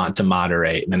that we want to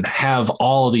moderate and have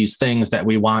all these things that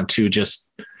we want to just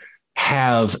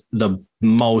have the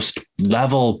most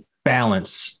level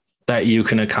balance that you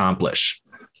can accomplish.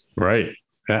 Right.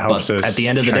 It helps us. At the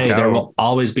end of the day, there will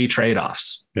always be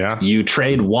trade-offs. Yeah. You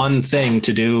trade one thing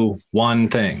to do one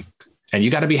thing, and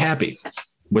you got to be happy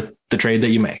with the trade that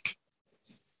you make.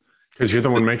 Because you're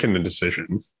the one making the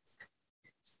decision.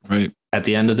 Right. At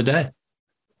the end of the day.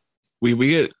 We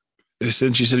get,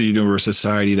 since you said, we're a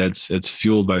society that's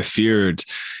fueled by fear,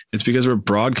 it's because we're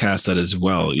broadcast that as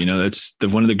well. That's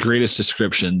one of the greatest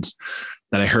descriptions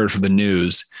that I heard from the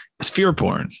news is fear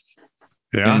porn.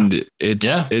 Yeah. And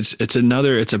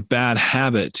it's a bad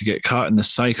habit to get caught in the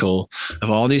cycle of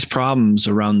all these problems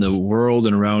around the world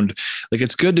and around, like,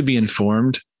 it's good to be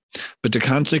informed, but to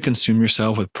constantly consume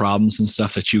yourself with problems and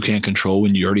stuff that you can't control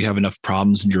when you already have enough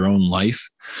problems in your own life,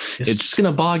 it's just going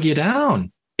to bog you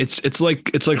down. It's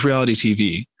like reality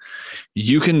TV.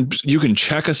 You can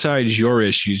check aside your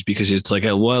issues because it's like,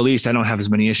 well, at least I don't have as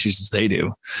many issues as they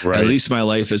do. Right. At least my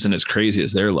life isn't as crazy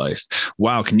as their life.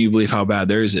 Wow. Can you believe how bad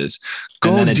theirs is?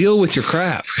 Go deal with your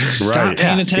crap. Stop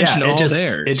paying attention to all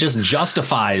theirs. It just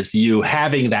justifies you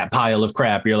having that pile of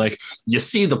crap. You're like, you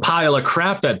see the pile of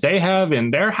crap that they have in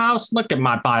their house? Look at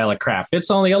my pile of crap. It's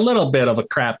only a little bit of a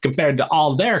crap compared to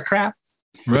all their crap.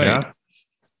 Right. Yeah.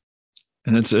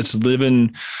 And it's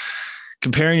living,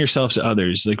 comparing yourself to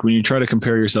others. Like when you try to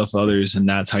compare yourself to others and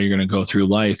that's how you're going to go through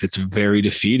life, it's very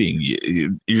defeating.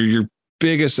 Your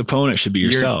biggest opponent should be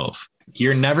yourself.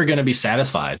 You're never going to be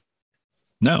satisfied.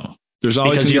 No, there's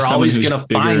always because you're always going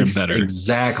to find better.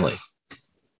 Exactly.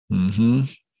 Mm-hmm.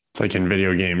 It's like in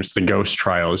video games, the ghost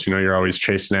trials, you're always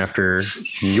chasing after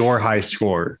your high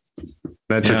score.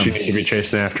 That's what you need to be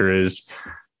chasing after, is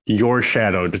your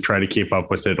shadow, to try to keep up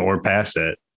with it or pass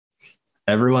it.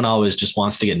 Everyone always just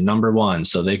wants to get number one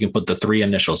so they can put the 3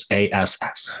 initials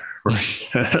ASS. Right.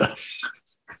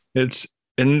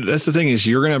 And that's the thing, is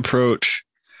you're going to approach,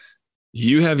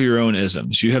 you have your own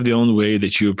isms. You have the own way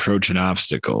that you approach an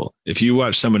obstacle. If you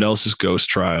watch someone else's ghost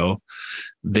trial,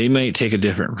 they might take a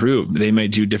different route. They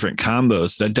might do different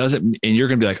combos. That doesn't, and you're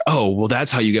going to be like, oh, well,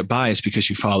 that's how you get biased because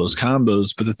you follow those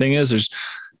combos. But the thing is, there's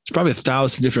probably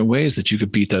 1,000 different ways that you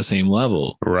could beat that same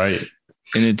level. Right.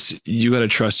 And you got to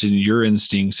trust in your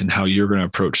instincts and how you're going to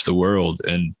approach the world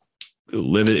and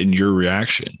live it in your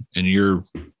reaction and your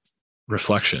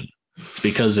reflection. It's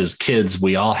because as kids,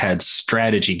 we all had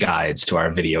strategy guides to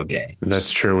our video games.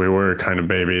 That's true. We were kind of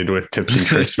babied with Tips and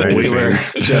Tricks magazine. We were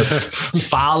just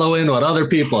following what other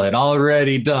people had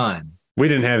already done. We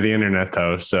didn't have the internet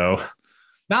though, so.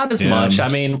 Not as much. I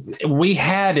mean, we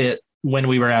had it when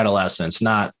we were adolescents,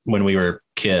 not when we were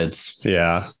kids.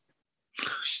 Yeah.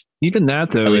 Even that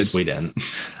though, at least we didn't.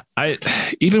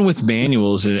 Even with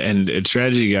manuals and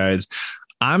strategy guides,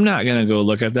 I'm not going to go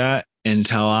look at that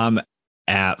until I'm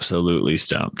absolutely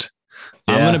stumped.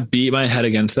 Yeah. I'm going to beat my head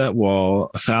against that wall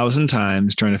 1,000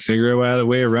 times trying to figure out a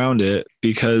way around it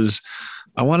because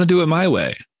I want to do it my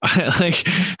way. Like,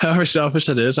 however selfish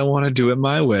that is, I want to do it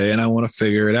my way and I want to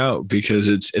figure it out because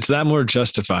it's that more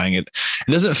justifying. It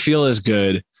doesn't feel as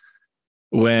good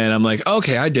when I'm like,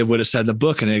 okay, I did what it said in the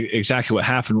book and exactly what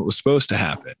happened, what was supposed to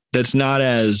happen. It's not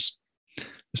as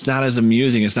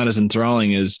amusing. It's not as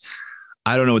enthralling as,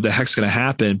 I don't know what the heck's going to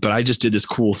happen, but I just did this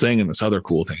cool thing and this other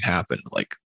cool thing happened.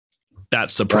 Like,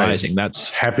 That's surprising. Right. That's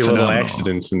happy phenomenal. Little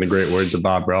accidents, in the great words of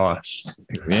Bob Ross.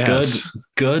 Yes.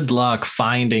 Good luck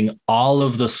finding all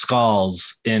of the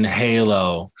skulls in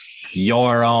Halo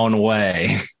your own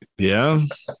way. Yeah.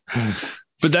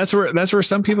 But that's where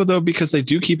some people, though, because they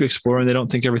do keep exploring, they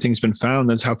don't think everything's been found.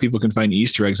 That's how people can find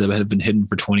Easter eggs that have been hidden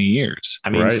for 20 years. I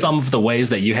mean, some of the ways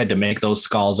that you had to make those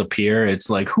skulls appear, it's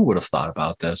like, who would have thought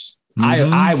about this?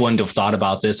 I wouldn't have thought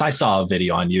about this. I saw a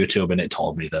video on YouTube and it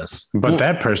told me this. But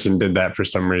that person did that for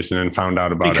some reason and found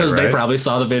out about it, because they probably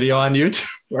saw the video on YouTube,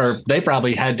 or they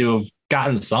probably had to have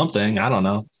gotten something. I don't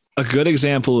know. A good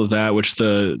example of that, which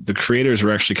the creators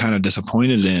were actually kind of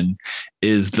disappointed in,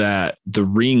 is that the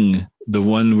ring, the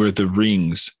one where the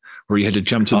rings, where you had to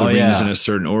jump to the rings in a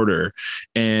certain order.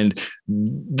 And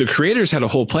the creators had a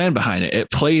whole plan behind it.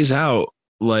 It plays out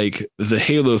like the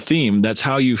Halo theme. That's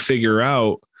how you figure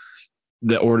out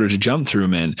the order to jump through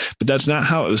them in. But that's not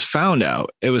how it was found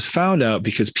out. It was found out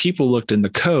because people looked in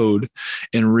the code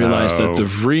and realized that the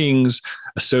rings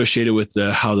associated with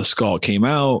how the skull came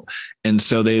out. And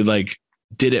so they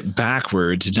did it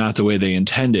backwards, not the way they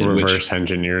intended. Reverse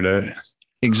engineered it.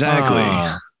 Exactly.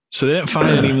 So they didn't find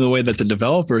it even the way that the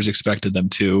developers expected them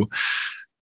to,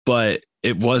 but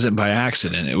it wasn't by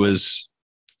accident. It was,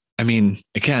 I mean,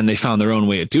 again, they found their own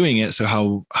way of doing it. So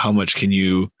how much can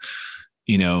you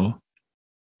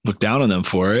look down on them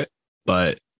for it?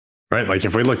 But right. Like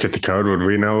if we looked at the code, would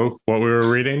we know what we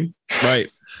were reading? Right.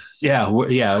 Yeah.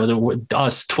 With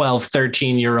us 12,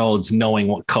 13-year-olds knowing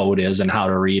what code is and how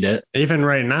to read it. Even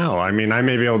right now. I mean, I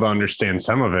may be able to understand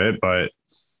some of it, but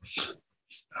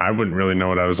I wouldn't really know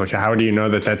what I was like. How do you know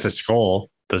that that's a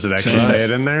skull? Does it actually say it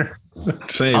in there?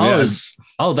 Same.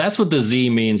 That's what the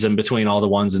Z means in between all the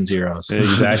ones and zeros.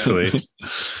 Exactly.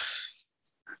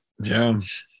 Yeah.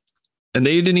 And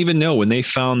they didn't even know when they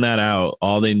found that out.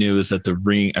 All they knew is that the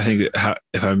ring, I think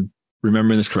if I'm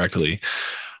remembering this correctly,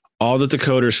 all that the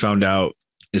coders found out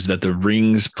is that the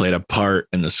rings played a part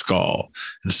in the skull.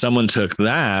 And someone took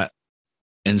that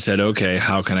and said, okay,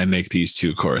 how can I make these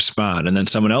two correspond? And then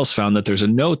someone else found that there's a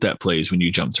note that plays when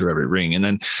you jump through every ring. And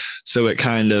then, so it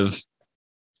kind of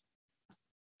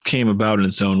came about in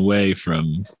its own way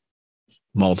from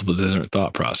multiple different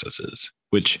thought processes,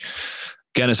 which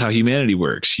again is how humanity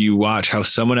works. You watch how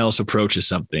someone else approaches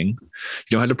something. You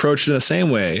don't have to approach it the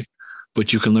same way,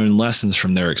 but you can learn lessons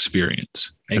from their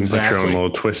experience. Exactly. And put your own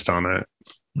little twist on it.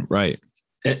 Right.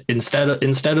 Instead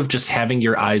of just having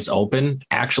your eyes open,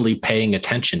 actually paying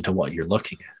attention to what you're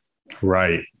looking at.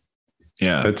 Right.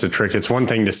 Yeah. That's a trick. It's one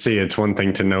thing to see. It's one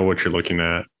thing to know what you're looking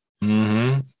at.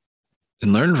 Mm-hmm.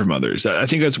 And learn from others. I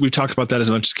think we've talked about that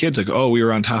as much as kids. Like, oh, we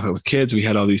were on top of it with kids. We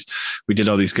did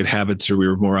all these good habits, or we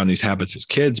were more on these habits as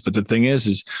kids. But the thing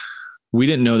is we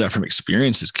didn't know that from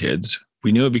experience as kids.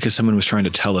 We knew it because someone was trying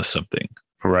to tell us something.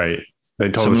 Right.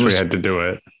 They told us we had to do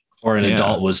it. Or an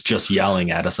adult was just yelling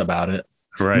at us about it.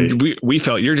 Right. We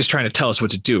felt you're just trying to tell us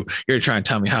what to do. You're trying to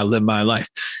tell me how to live my life.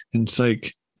 And it's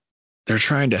like, they're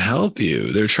trying to help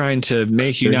you. They're trying to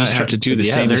make you not have to do the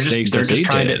same mistakes. They're just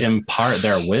trying to impart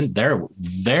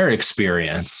their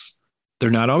experience.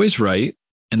 They're not always right.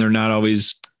 And they're not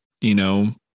always,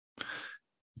 doing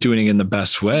it in the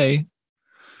best way.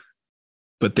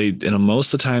 But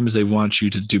most of the times they want you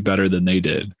to do better than they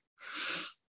did.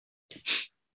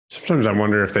 Sometimes I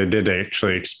wonder if they did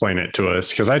actually explain it to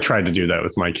us, because I tried to do that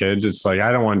with my kids. It's like, I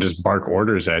don't want to just bark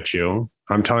orders at you.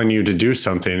 I'm telling you to do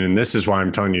something, and this is why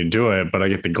I'm telling you to do it, but I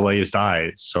get the glazed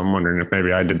eyes. So I'm wondering if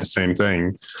maybe I did the same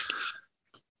thing.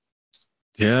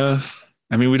 Yeah.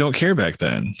 I mean, we don't care back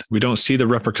then. We don't see the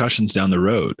repercussions down the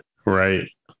road. Right.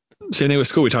 Same thing with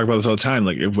school. We talk about this all the time.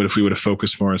 Like, what if we would have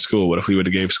focused more on school? What if we would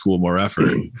have gave school more effort?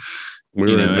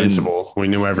 We were invincible. We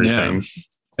knew everything. Yeah.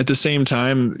 At the same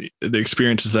time, the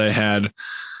experiences that I had,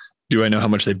 do I know how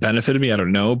much they benefited me? I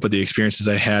don't know. But the experiences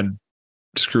I had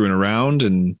screwing around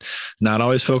and not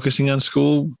always focusing on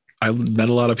school, I met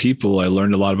a lot of people. I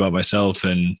learned a lot about myself,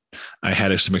 and I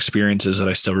had some experiences that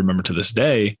I still remember to this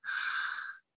day.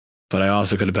 But I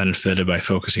also could have benefited by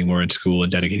focusing more in school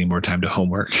and dedicating more time to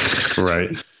homework.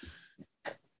 Right.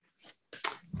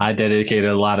 I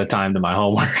dedicated a lot of time to my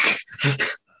homework.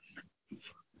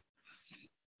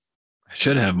 I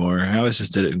should have more. I always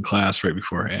just did it in class right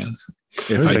beforehand.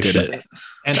 If I did it.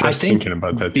 And I think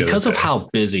about that because of how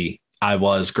busy I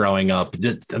was growing up,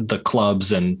 the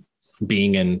clubs and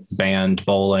being in band,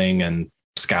 bowling and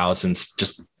scouts, and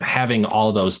just having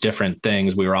all those different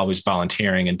things. We were always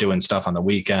volunteering and doing stuff on the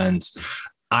weekends.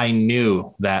 I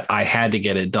knew that I had to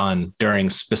get it done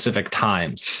during specific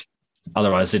times.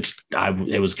 Otherwise it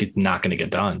was not going to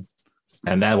get done.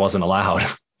 And that wasn't allowed.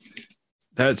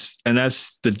 That's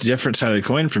the different side of the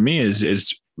coin for me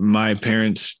is my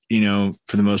parents,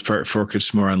 for the most part,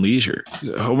 focused more on leisure.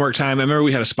 Homework time. I remember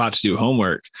we had a spot to do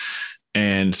homework,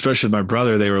 and especially with my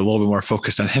brother, they were a little bit more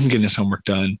focused on him getting his homework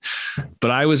done.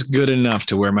 But I was good enough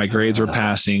to where my grades were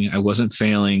passing. I wasn't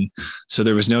failing. So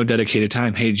there was no dedicated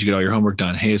time. Hey, did you get all your homework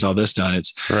done? Hey, is all this done?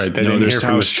 It's right. They didn't hear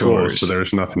from the school, so there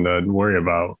was nothing to worry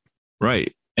about.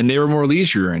 Right. And they were more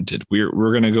leisure oriented. We're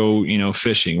going to go,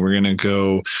 fishing. We're going to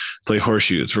go play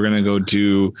horseshoes. We're going to go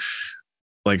do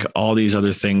like all these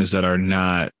other things that are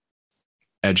not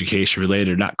education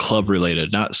related, not club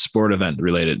related, not sport event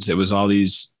related. It was all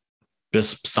these,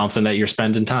 just something that you're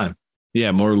spending time.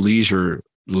 Yeah. More leisure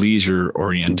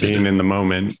oriented. Being in the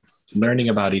moment. Learning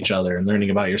about each other and learning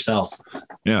about yourself.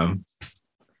 Yeah.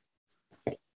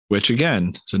 Which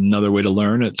again, is another way to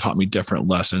learn. It taught me different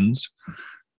lessons,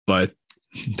 but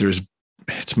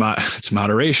it's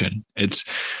moderation.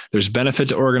 There's benefit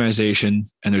to organization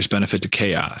and there's benefit to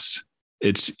chaos.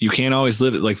 You can't always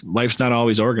live it, like life's not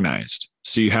always organized.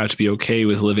 So you have to be okay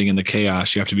with living in the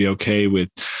chaos. You have to be okay with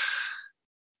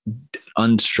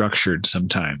unstructured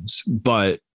sometimes,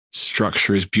 but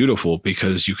structure is beautiful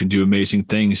because you can do amazing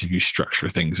things if you structure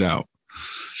things out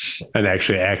and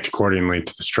actually act accordingly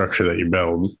to the structure that you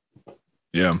build.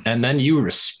 Yeah. And then you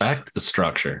respect the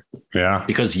structure. Yeah.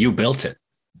 Because you built it.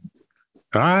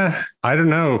 I don't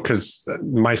know, because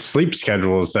my sleep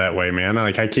schedule is that way, man.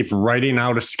 I keep writing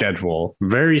out a schedule,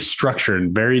 very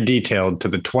structured, very detailed to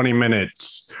the 20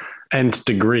 minutes nth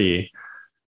degree.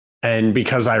 And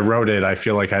because I wrote it, I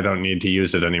feel like I don't need to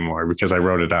use it anymore because I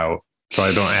wrote it out. So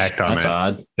I don't act on it. That's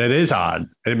odd. It is odd.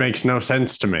 It makes no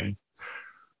sense to me.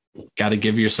 Got to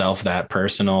give yourself that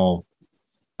personal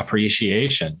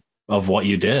appreciation of what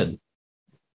you did.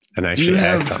 And actually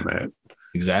act on it.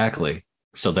 Exactly.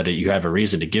 So that you have a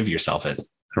reason to give yourself it.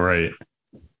 Right.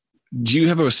 Do you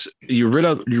have you wrote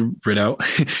out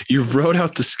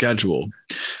the schedule,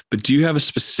 but do you have a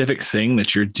specific thing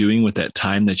that you're doing with that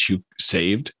time that you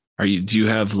saved? Do you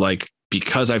have like,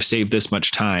 because I've saved this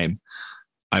much time,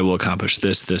 I will accomplish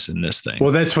this, and this thing?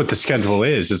 Well, that's what the schedule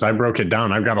is I broke it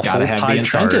down. I've got a whole pie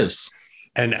chart,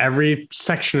 and every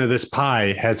section of this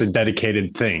pie has a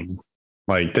dedicated thing.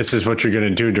 Like, this is what you're going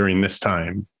to do during this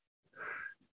time.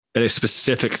 A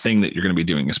specific thing that you're going to be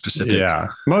doing, a specific. Yeah,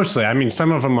 mostly. I mean,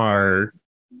 some of them are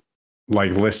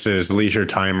like listed as leisure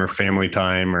time or family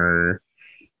time or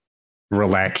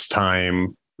relaxed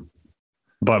time.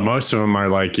 But most of them are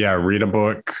like, read a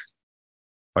book,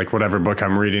 like whatever book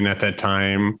I'm reading at that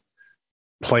time,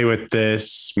 play with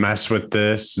this, mess with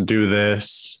this, do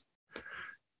this.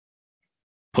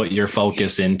 Put your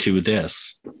focus into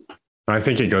this. I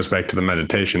think it goes back to the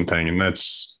meditation thing. And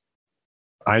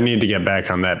I need to get back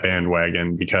on that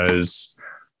bandwagon because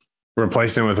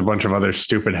replacing it with a bunch of other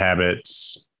stupid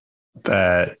habits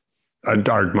that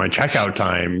are my checkout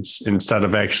times instead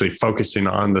of actually focusing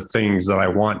on the things that I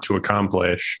want to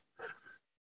accomplish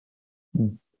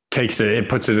it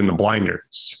puts it in the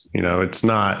blinders. It's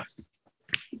not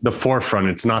the forefront.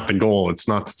 It's not the goal. It's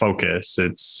not the focus.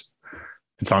 It's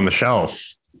on the shelf.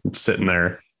 It's sitting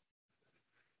there.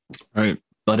 Right.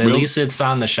 But at least it's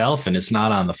on the shelf and it's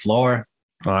not on the floor.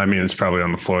 Well, I mean, it's probably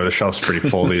on the floor. The shelf's pretty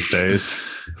full these days.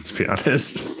 Let's be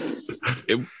honest.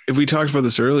 If we talked about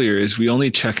this earlier, is we only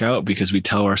check out because we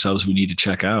tell ourselves we need to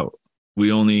check out. We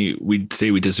say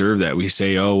we deserve that. We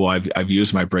say, oh, well, I've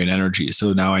used my brain energy,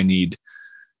 so now I need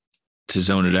to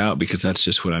zone it out because that's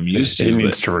just what I'm used to. It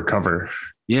needs to recover.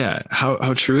 Yeah.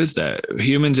 How true is that?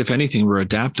 Humans, if anything, we're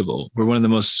adaptable. We're one of the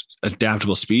most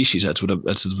adaptable species. That's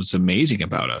what's amazing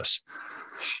about us.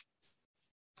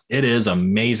 It is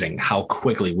amazing how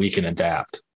quickly we can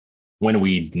adapt when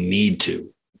we need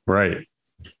to. Right.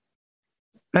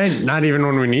 And not even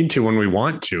when we need to, when we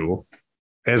want to,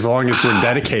 as long as we're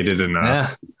dedicated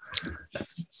enough. Yeah.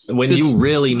 When you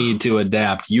really need to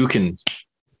adapt, you can.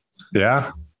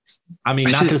 Yeah. I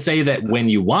mean, not to say that when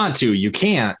you want to, you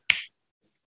can't.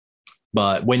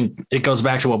 But when it goes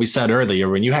back to what we said earlier,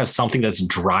 when you have something that's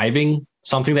driving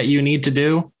something that you need to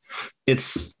do,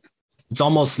 it's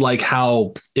almost like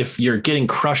how if you're getting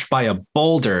crushed by a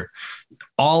boulder,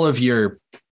 all of your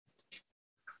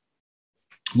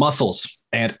muscles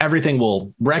and everything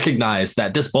will recognize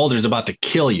that this boulder is about to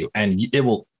kill you, and it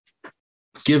will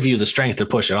give you the strength to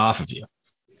push it off of you.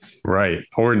 Right.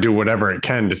 Or do whatever it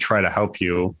can to try to help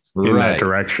you in that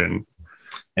direction.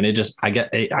 And I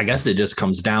guess it just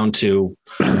comes down to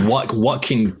what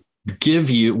can give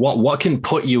you, what can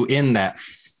put you in that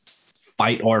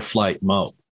fight or flight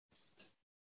mode.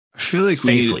 I feel like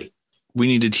safely. We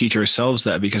need to teach ourselves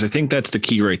that, because I think that's the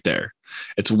key right there.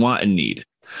 It's want and need.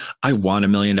 I want $1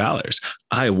 million.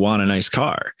 I want a nice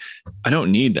car. I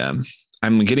don't need them.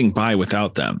 I'm getting by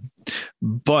without them.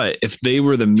 But if they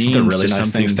were the means They're really to nice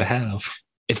something things to have.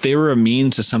 If they were a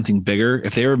means to something bigger,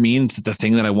 if they were a means to the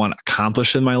thing that I want to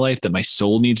accomplish in my life, that my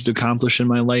soul needs to accomplish in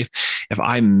my life, if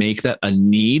I make that a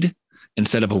need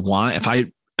instead of a want, if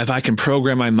I can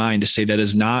program my mind to say that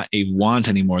is not a want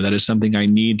anymore, that is something I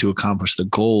need to accomplish the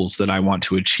goals that I want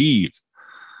to achieve,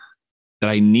 that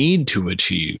I need to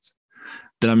achieve,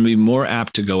 then I'm going to be more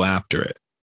apt to go after it.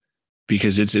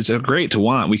 Because it's a great to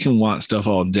want. We can want stuff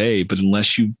all day, but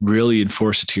unless you really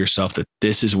enforce it to yourself that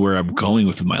this is where I'm going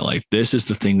with my life, this is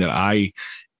the thing that I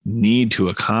need to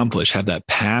accomplish, have that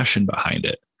passion behind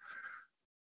it.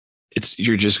 It's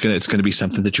going to be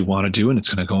something that you want to do, and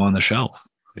it's going to go on the shelf.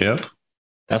 Yep.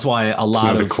 That's why a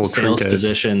lot of cool sales trinket.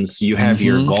 positions, you have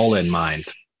your goal in mind.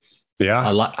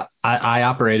 Yeah. I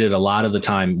operated a lot of the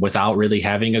time without really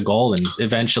having a goal. And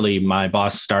eventually my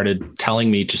boss started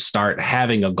telling me to start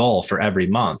having a goal for every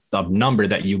month, a number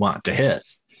that you want to hit.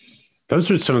 Those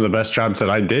were some of the best jobs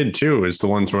that I did too, is the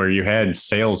ones where you had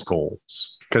sales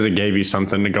goals because it gave you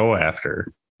something to go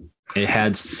after. It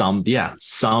had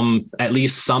at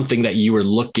least something that you were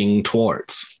looking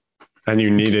towards. And you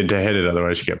needed to hit it.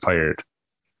 Otherwise you get fired.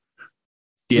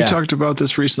 Yeah. We talked about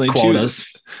this recently Quotas.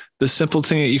 too. The simple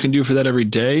thing that you can do for that every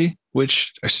day,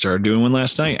 which I started doing one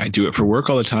last night, I do it for work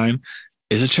all the time,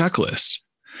 is a checklist.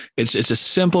 It's a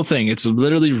simple thing. It's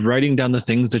literally writing down the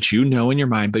things that you know in your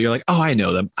mind, but you're like, oh, I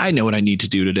know them. I know what I need to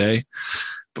do today.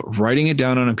 But writing it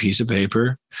down on a piece of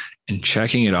paper and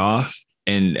checking it off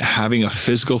and having a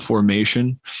physical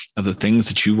formation of the things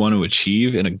that you want to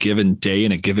achieve in a given day,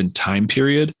 in a given time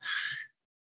period,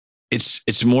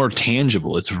 it's more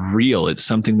tangible. It's real. It's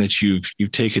something that you've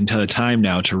taken the time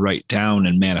now to write down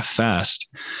and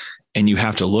manifest. And you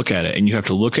have to look at it, and you have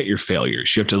to look at your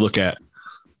failures. You have to look at,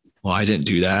 well, I didn't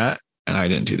do that, and I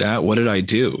didn't do that. What did I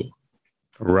do?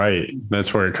 Right.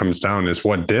 That's where it comes down, is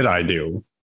what did I do?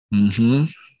 Mm-hmm.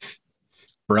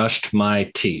 Brushed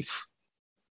my teeth.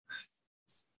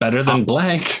 Better than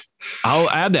blank. I'll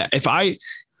add that. If I'm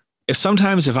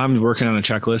working on a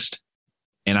checklist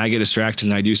and I get distracted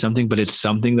and I do something, but it's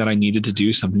something that I needed to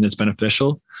do, something that's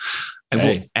beneficial, I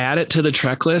will add it to the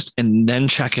checklist and then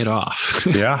check it off.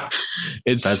 Yeah.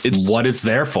 That's what it's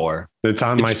there for. It's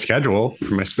on my schedule,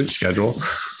 for my sleep schedule.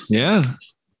 Yeah.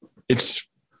 It's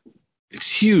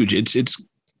huge. It's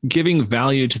giving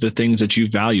value to the things that you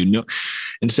value. No,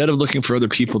 instead of looking for other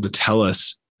people to tell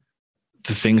us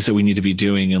the things that we need to be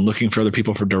doing and looking for other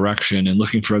people for direction and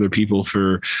looking for other people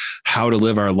for how to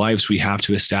live our lives, we have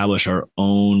to establish our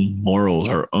own morals,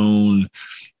 our own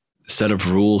set of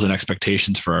rules and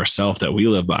expectations for ourselves that we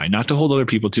live by, not to hold other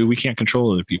people to. We can't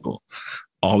control other people.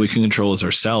 All we can control is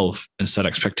ourselves and set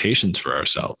expectations for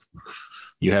ourselves.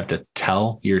 You have to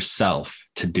tell yourself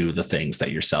to do the things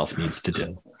that yourself needs to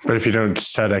do. But if you don't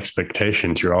set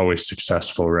expectations, you're always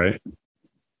successful, right?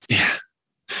 Yeah.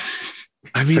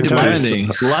 I mean, depending.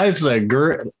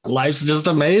 Life's just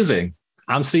amazing.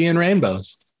 I'm seeing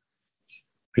rainbows.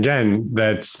 Again,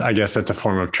 I guess that's a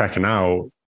form of checking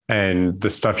out. And the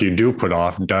stuff you do put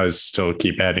off does still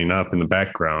keep adding up in the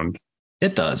background.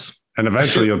 It does. And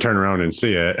eventually you'll turn around and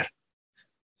see it.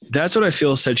 That's what I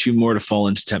feel sets you more to fall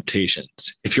into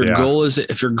temptations. If your goal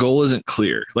isn't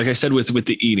clear, like I said with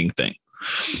the eating thing,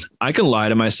 I can lie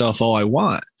to myself all I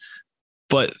want.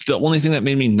 But the only thing that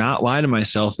made me not lie to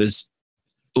myself is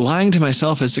lying to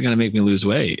myself isn't going to make me lose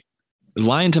weight.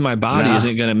 Lying to my body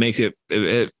isn't going to make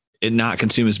it not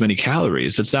consume as many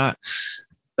calories. That's not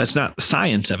the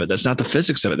science of it. That's not the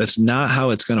physics of it. That's not how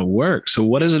it's going to work. So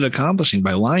what is it accomplishing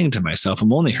by lying to myself?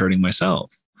 I'm only hurting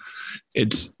myself.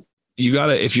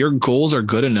 If your goals are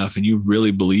good enough and you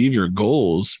really believe your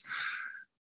goals,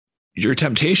 your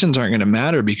temptations aren't going to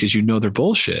matter because you know they're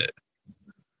bullshit.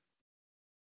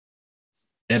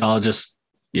 It all just,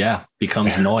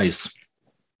 becomes noise.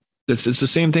 It's the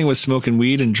same thing with smoking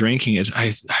weed and drinking.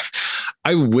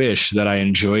 I wish that I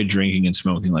enjoyed drinking and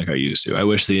smoking like I used to. I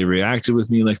wish they reacted with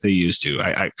me like they used to.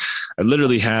 I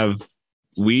literally have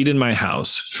weed in my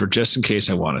house for just in case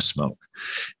I want to smoke.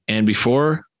 And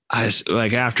before,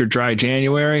 after dry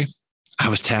January, I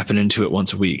was tapping into it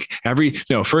once a week.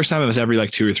 First time it was every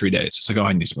 2 or 3 days. It's like, oh,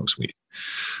 I need to smoke some weed.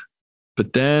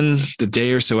 But then the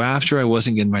day or so after, I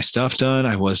wasn't getting my stuff done.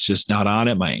 I was just not on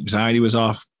it. My anxiety was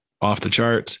off the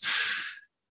charts.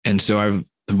 And so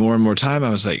the more and more time I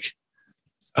was like,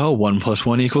 oh, 1 +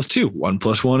 1 = 2. 1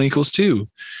 + 1 = 2.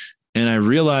 And I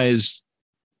realized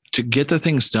to get the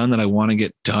things done that I want to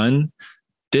get done,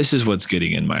 this is what's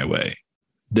getting in my way.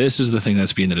 This is the thing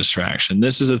that's being the distraction.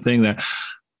 This is the thing that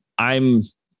I'm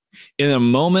in a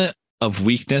moment of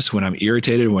weakness. When I'm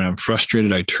irritated, when I'm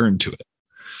frustrated, I turn to it,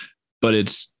 but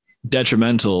it's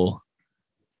detrimental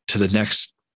to the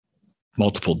next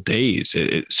multiple days.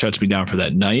 It shuts me down for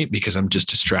that night because I'm just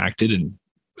distracted and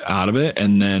out of it.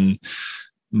 And then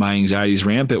my anxiety is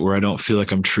rampant where I don't feel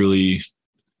like I'm truly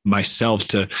myself.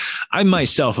 I'm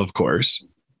myself, of course,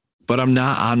 but I'm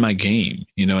not on my game.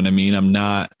 You know what I mean? I'm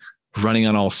not running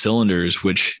on all cylinders,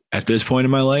 which at this point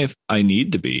in my life, I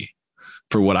need to be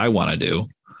for what I want to do.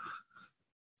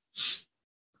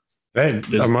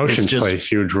 Emotions play a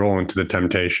huge role into the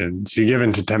temptations. You give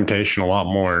into temptation a lot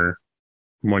more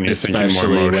when you're thinking more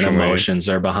emotionally. Especially when emotions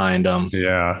are behind them.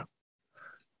 Yeah.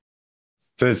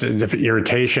 So it's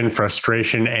irritation,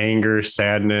 frustration, anger,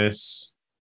 sadness.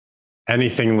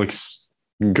 Anything looks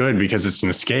good because it's an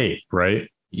escape, right?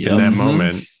 Yep. In that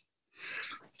moment.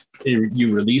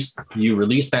 You release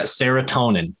that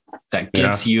serotonin that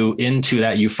gets you into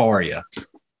that euphoria.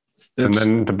 And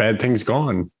then the bad thing's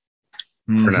gone.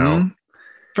 For now.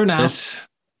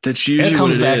 That's usually it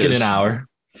comes back in an hour.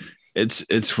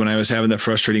 It's when I was having that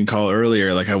frustrating call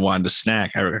earlier, like I wanted to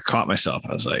snack. I caught myself.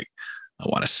 I was like, I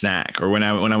want a snack. Or when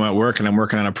I'm at work and I'm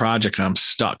working on a project and I'm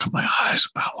stuck, I'm like, oh,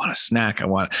 I want a snack.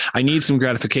 I need some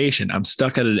gratification. I'm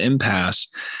stuck at an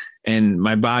impasse and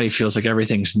my body feels like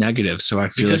everything's negative. So I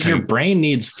feel because your brain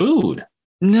needs food.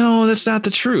 No, that's not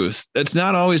the truth. That's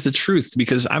not always the truth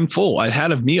because I'm full. I've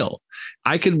had a meal.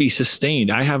 I can be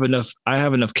sustained. I have enough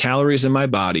calories in my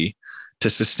body to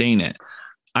sustain it.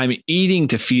 I'm eating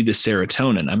to feed the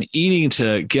serotonin. I'm eating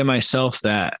to give myself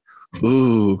that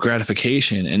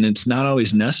gratification. And it's not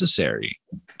always necessary.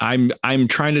 I'm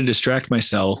trying to distract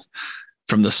myself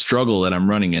from the struggle that I'm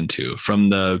running into, from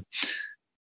the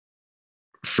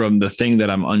thing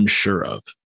that I'm unsure of.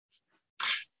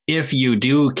 If you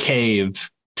do cave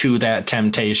to that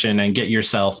temptation and get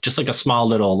yourself just like a small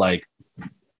little like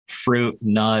fruit,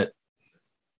 nut,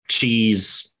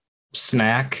 cheese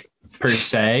snack per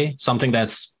se, something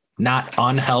that's not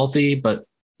unhealthy, but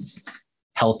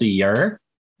healthier.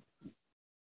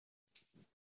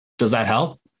 Does that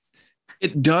help?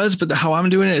 It does, but how I'm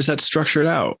doing it is that's structured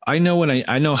out. I know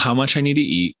I know how much I need to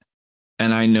eat,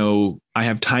 and I know I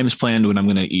have times planned when I'm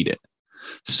going to eat it.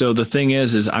 So the thing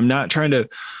is I'm not trying to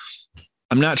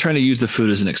use the food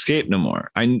as an escape no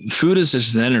more. Food is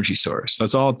just an energy source.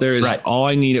 That's all there is. Right. All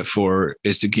I need it for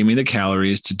is to give me the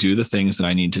calories to do the things that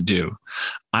I need to do.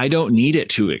 I don't need it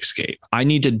to escape. I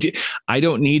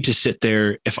don't need to sit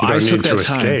there. If I took that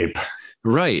time, escape.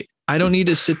 Right. I don't need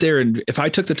to sit there. And if I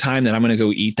took the time that I'm going to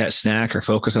go eat that snack or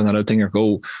focus on that other thing or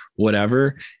go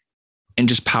whatever, and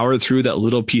just power through that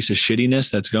little piece of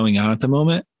shittiness that's going on at the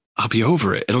moment, I'll be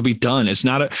over it. It'll be done. It's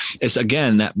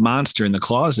again, that monster in the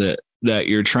closet that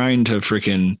you're trying to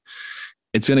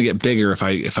it's going to get bigger if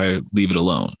I leave it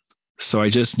alone. So I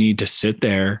just need to sit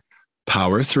there,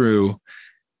 power through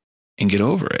and get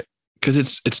over it. Cause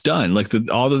it's done. Like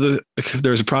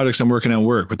there's projects I'm working on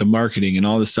with the marketing and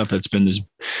all this stuff that's been this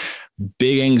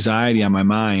big anxiety on my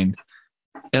mind.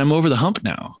 And I'm over the hump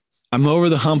now. I'm over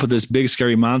the hump of this big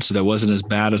scary monster that wasn't as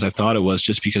bad as I thought it was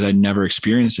just because I never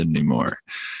experienced it anymore.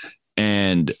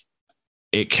 And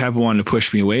it kept wanting to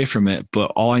push me away from it.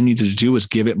 But all I needed to do was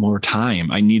give it more time.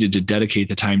 I needed to dedicate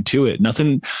the time to it.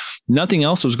 Nothing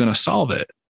else was going to solve it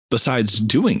besides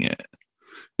doing it.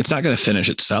 It's not going to finish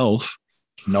itself.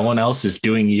 No one else is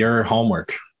doing your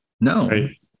homework. No. Right.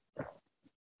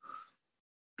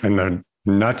 And the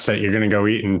nuts that you're going to go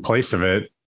eat in place of it,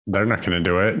 they're not going to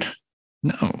do it.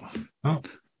 No. Oh.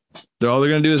 All they're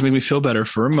going to do is make me feel better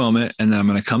for a moment. And then I'm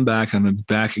going to come back. I'm going to be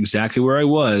back exactly where I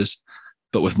was,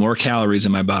 but with more calories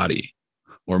in my body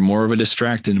or more of a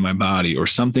distracted in my body or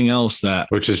something else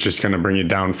which is just going to bring you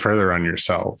down further on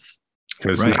yourself.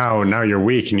 Because now you're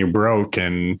weak and you broke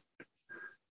and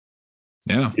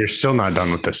you're still not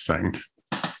done with this thing.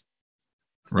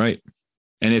 Right.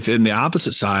 And if in the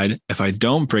opposite side, if I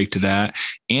don't break to that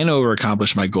and over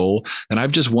accomplish my goal, then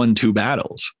I've just won 2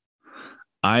 battles.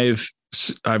 I've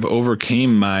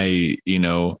overcame my,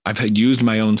 I've used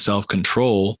my own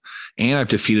self-control and I've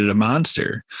defeated a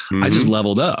monster. Mm-hmm. I just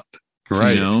leveled up.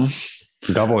 Right.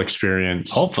 Double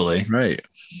experience. Hopefully. Right.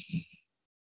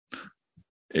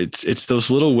 It's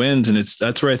those little wins. And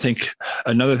that's where I think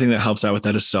another thing that helps out with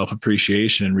that is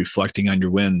self-appreciation and reflecting on your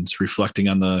wins, reflecting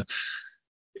on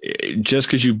just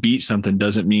because you beat something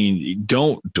doesn't mean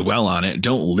don't dwell on it.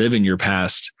 Don't live in your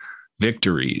past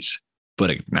victories, but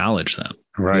acknowledge them.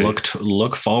 Right.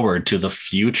 Look forward to the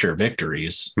future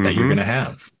victories that you're going to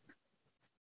have.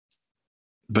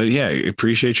 But yeah,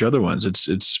 appreciate your other ones.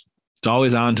 It's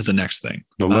always on to the next thing.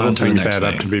 The little things add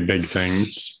up to be big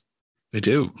things. They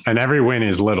do. And every win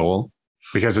is little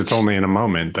because it's only in a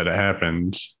moment that it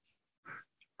happens.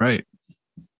 Right.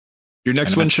 Your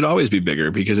next one should always be bigger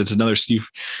because it's another,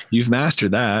 you've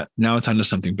mastered that. Now it's on to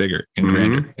something bigger and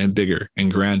grander and bigger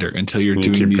and grander until you're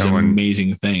doing these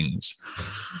amazing things.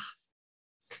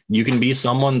 You can be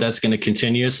someone that's going to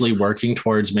continuously working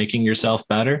towards making yourself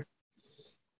better,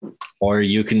 or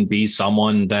you can be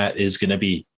someone that is going to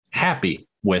be happy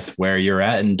with where you're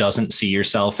at and doesn't see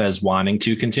yourself as wanting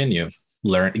to continue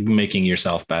making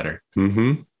yourself better.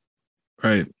 Mm-hmm.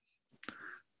 Right.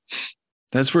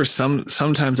 That's where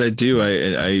sometimes I do.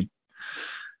 I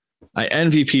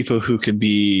envy people who could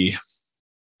be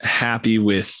happy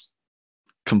with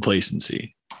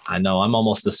complacency. I know I'm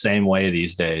almost the same way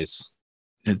these days.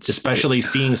 Especially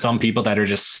seeing some people that are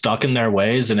just stuck in their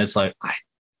ways. And it's like,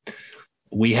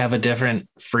 we have a different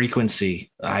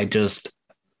frequency. I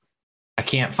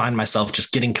can't find myself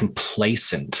just getting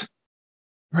complacent.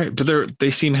 Right. But they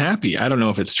seem happy. I don't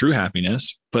know if it's true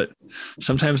happiness, but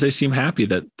sometimes they seem happy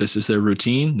that this is their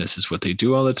routine. This is what they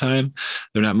do all the time.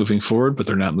 They're not moving forward, but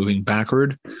they're not moving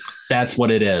backward. That's what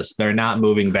it is. They're not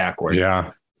moving backward.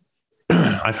 Yeah.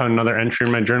 I found another entry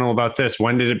in my journal about this.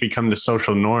 When did it become the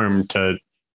social norm to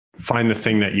find the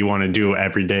thing that you want to do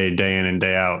every day, day in and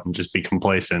day out, and just be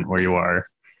complacent where you are?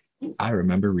 I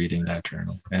remember reading that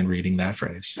journal and reading that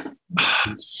phrase.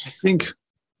 I think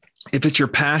if it's your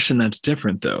passion, that's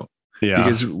different though. Yeah.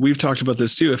 Because we've talked about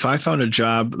this too. If I found a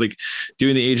job like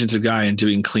doing the Agents of Gaia and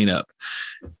doing cleanup,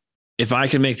 if I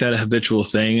can make that a habitual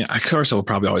thing, of course I will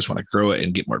probably always want to grow it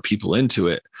and get more people into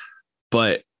it.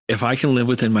 But if I can live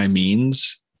within my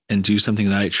means and do something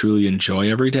that I truly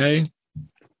enjoy every day,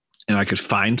 and I could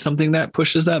find something that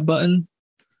pushes that button,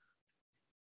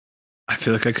 I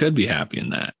feel like I could be happy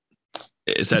in that.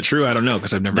 Is that true? I don't know,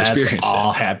 because I've never experienced it. That's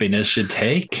all happiness should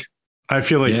take. I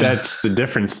feel like that's the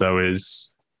difference though,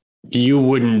 is you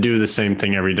wouldn't do the same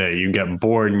thing every day. You'd get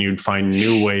bored and you'd find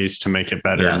new ways to make it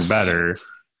better and better.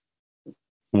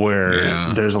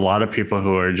 Where there's a lot of people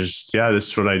who are just, this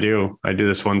is what I do. I do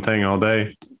this one thing all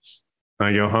day.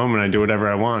 I go home and I do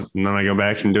whatever I want. And then I go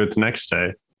back and do it the next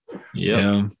day.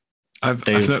 Yeah.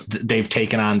 They've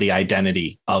taken on the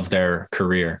identity of their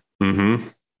career. Mm-hmm.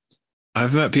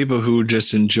 I've met people who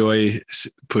just enjoy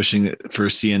pushing for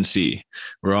CNC,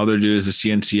 where all they do is the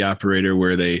CNC operator,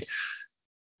 where they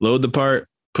load the part,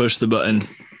 push the button,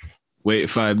 wait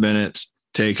 5 minutes,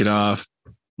 take it off,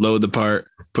 load the part,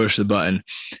 push the button,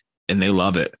 and they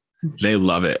love it. They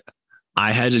love it.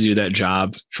 I had to do that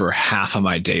job for half of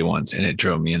my day once, and it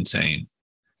drove me insane.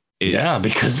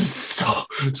 Because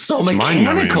it's so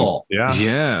mechanical.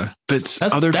 Yeah. But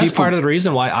that's part of the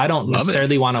reason why I don't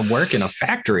necessarily want to work in a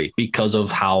factory, because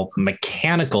of how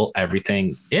mechanical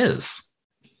everything is.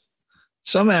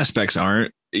 Some aspects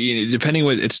aren't. Depending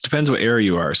depends what area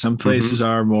you are. Some places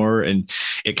are more, and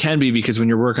it can be because when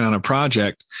you're working on a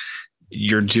project,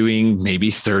 you're doing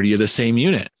maybe 30 of the same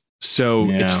unit. So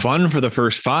it's fun for the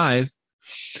first 5.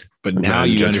 But now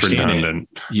you understand redundant.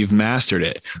 You've mastered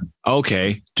it.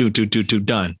 Okay. Done.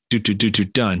 Done.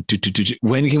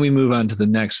 When can we move on to the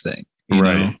next thing?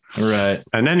 Right. Right.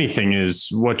 And anything is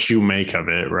what you make of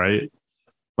it, right?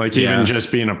 Like even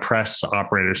just being a press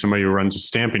operator, somebody who runs a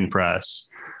stamping press.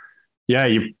 Yeah.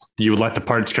 You let the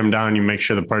parts come down, you make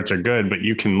sure the parts are good, but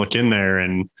you can look in there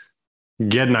and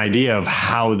get an idea of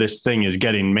how this thing is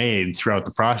getting made throughout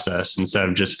the process instead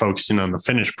of just focusing on the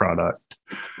finished product.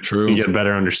 True. You get a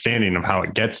better understanding of how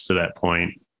it gets to that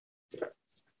point.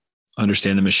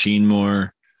 Understand the machine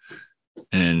more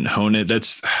and hone it.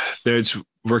 That's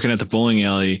working at the bowling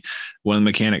alley. One of the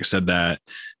mechanics said that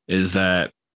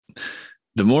the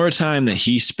more time that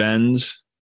he spends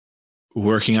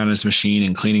working on his machine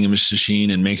and cleaning his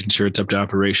machine and making sure it's up to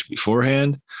operation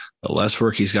beforehand, the less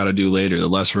work he's got to do later, the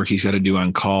less work he's got to do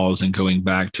on calls and going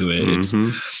back to it. It's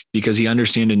because he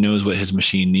understands and knows what his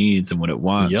machine needs and what it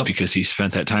wants, because he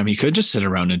spent that time. He could just sit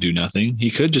around and do nothing.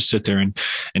 He could just sit there and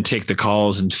take the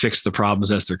calls and fix the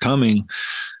problems as they're coming,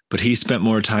 but he spent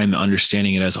more time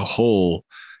understanding it as a whole,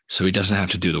 so he doesn't have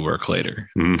to do the work later.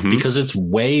 Because it's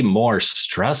way more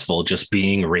stressful just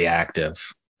being reactive.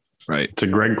 Right. It's a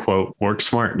Greg quote: work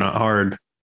smart, not hard.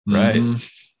 Right.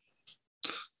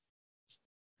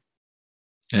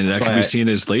 And that can be seen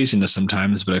as laziness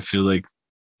sometimes, but I feel like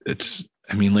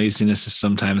laziness is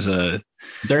sometimes I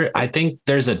think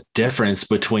there's a difference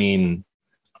between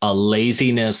a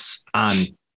laziness on,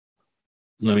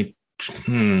 I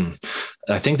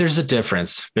think there's a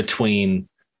difference between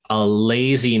a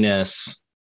laziness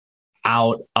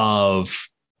out of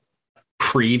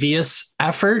previous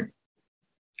effort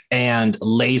and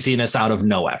laziness out of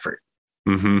no effort.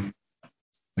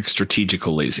 Like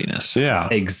strategical laziness. Yeah.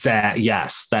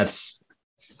 Yes.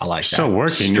 I like that. Still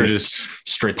working. You're just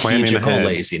strategical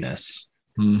laziness.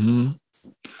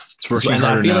 And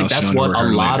I feel like that's what a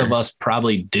lot of us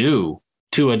probably do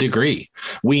to a degree.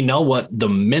 We know what the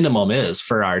minimum is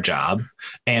for our job,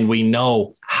 and we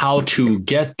know how to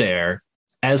get there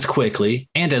as quickly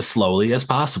and as slowly as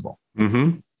possible.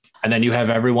 Mm-hmm. And then you have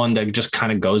everyone that just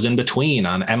kind of goes in between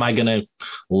on, am I going to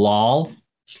loll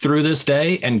through this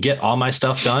day and get all my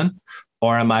stuff done?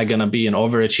 Or am I going to be an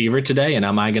overachiever today? And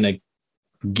am I going to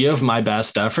give my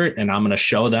best effort and I'm going to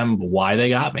show them why they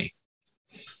got me?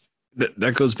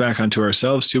 That goes back onto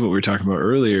ourselves too. What we were talking about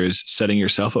earlier is setting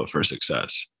yourself up for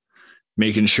success,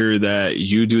 making sure that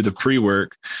you do the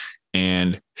pre-work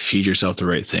and feed yourself the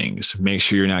right things. Make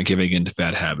sure you're not giving into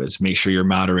bad habits. Make sure you're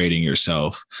moderating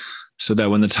yourself so that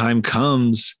when the time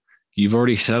comes, you've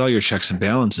already set all your checks and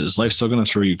balances. Life's still going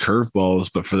to throw you curveballs,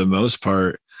 but for the most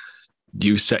part,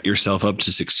 you set yourself up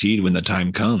to succeed when the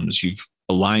time comes. You've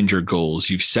aligned your goals.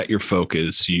 You've set your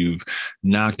focus. You've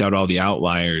knocked out all the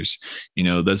outliers. You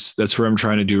know, that's what I'm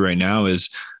trying to do right now. Is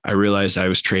I realized I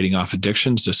was trading off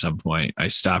addictions to some point. I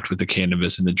stopped with the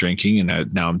cannabis and the drinking,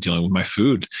 and now I'm dealing with my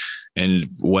food, and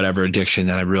whatever addiction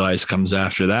that I realize comes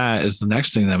after that is the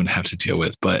next thing that I'm going to have to deal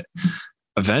with. But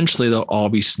eventually they'll all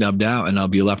be snubbed out and I'll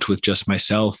be left with just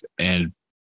myself. And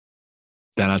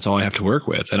then that's all I have to work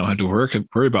with. I don't have to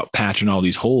worry about patching all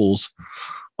these holes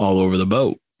all over the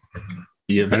boat.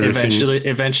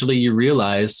 Eventually you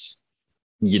realize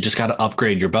you just got to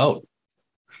upgrade your boat.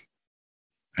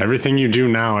 Everything you do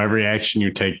now, every action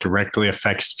you take directly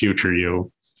affects future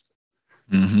you.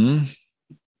 Mm-hmm.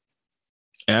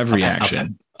 Every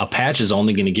action. A patch is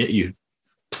only going to get you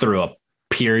through a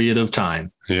period of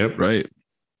time. Yep. Right.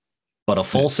 But a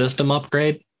full system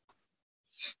upgrade,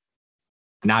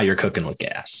 now you're cooking with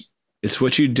gas. It's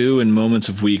what you do in moments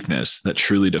of weakness that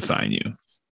truly define you.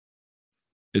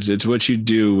 It's what you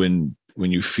do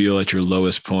when you feel at your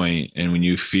lowest point and when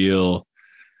you feel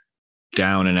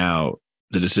down and out.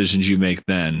 The decisions you make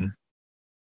then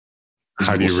is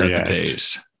how do you set react? The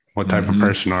pace. What type of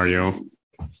person are you?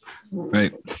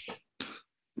 Right.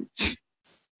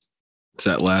 It's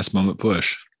that last moment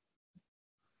push.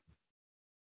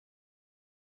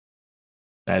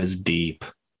 That is deep.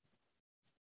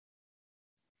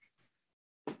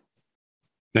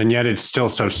 And yet it's still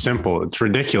so simple. It's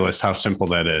ridiculous how simple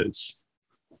that is.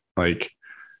 Like,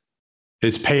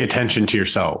 it's pay attention to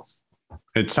yourself.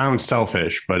 It sounds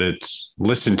selfish, but it's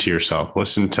listen to yourself,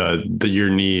 listen to your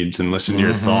needs and listen to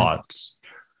your thoughts.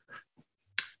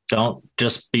 Don't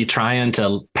just be trying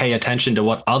to pay attention to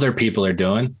what other people are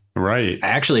doing. Right.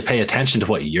 Actually pay attention to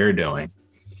what you're doing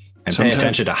and pay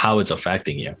attention to how it's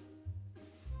affecting you.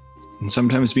 And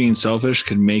sometimes being selfish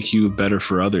can make you better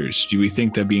for others. Do we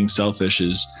think that being selfish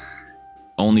is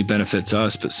only benefits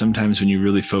us? But sometimes when you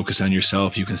really focus on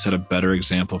yourself, you can set a better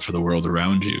example for the world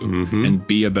around you and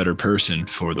be a better person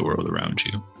for the world around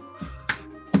you.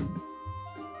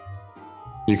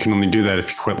 You can only do that if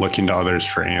you quit looking to others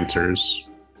for answers.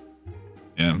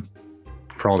 Yeah.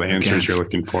 For all the answers you're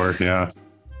looking for. Yeah.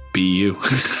 Be you.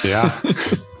 Yeah.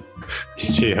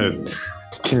 See a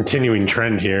continuing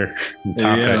trend here in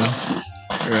topics.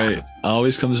 Yeah. Right.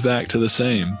 Always comes back to the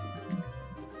same.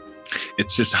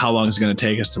 It's just how long is it going to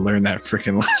take us to learn that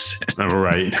freaking lesson? Oh,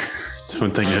 right. It's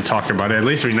one thing to talk about it. At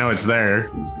least we know it's there.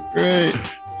 Right.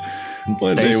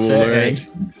 One day we'll learn.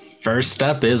 First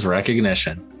step is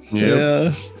recognition. Yep.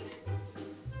 Yeah.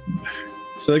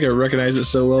 I feel like I recognize it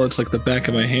so well. It's like the back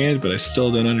of my hand, but I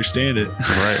still don't understand it.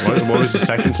 Right. What was the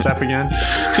second step again?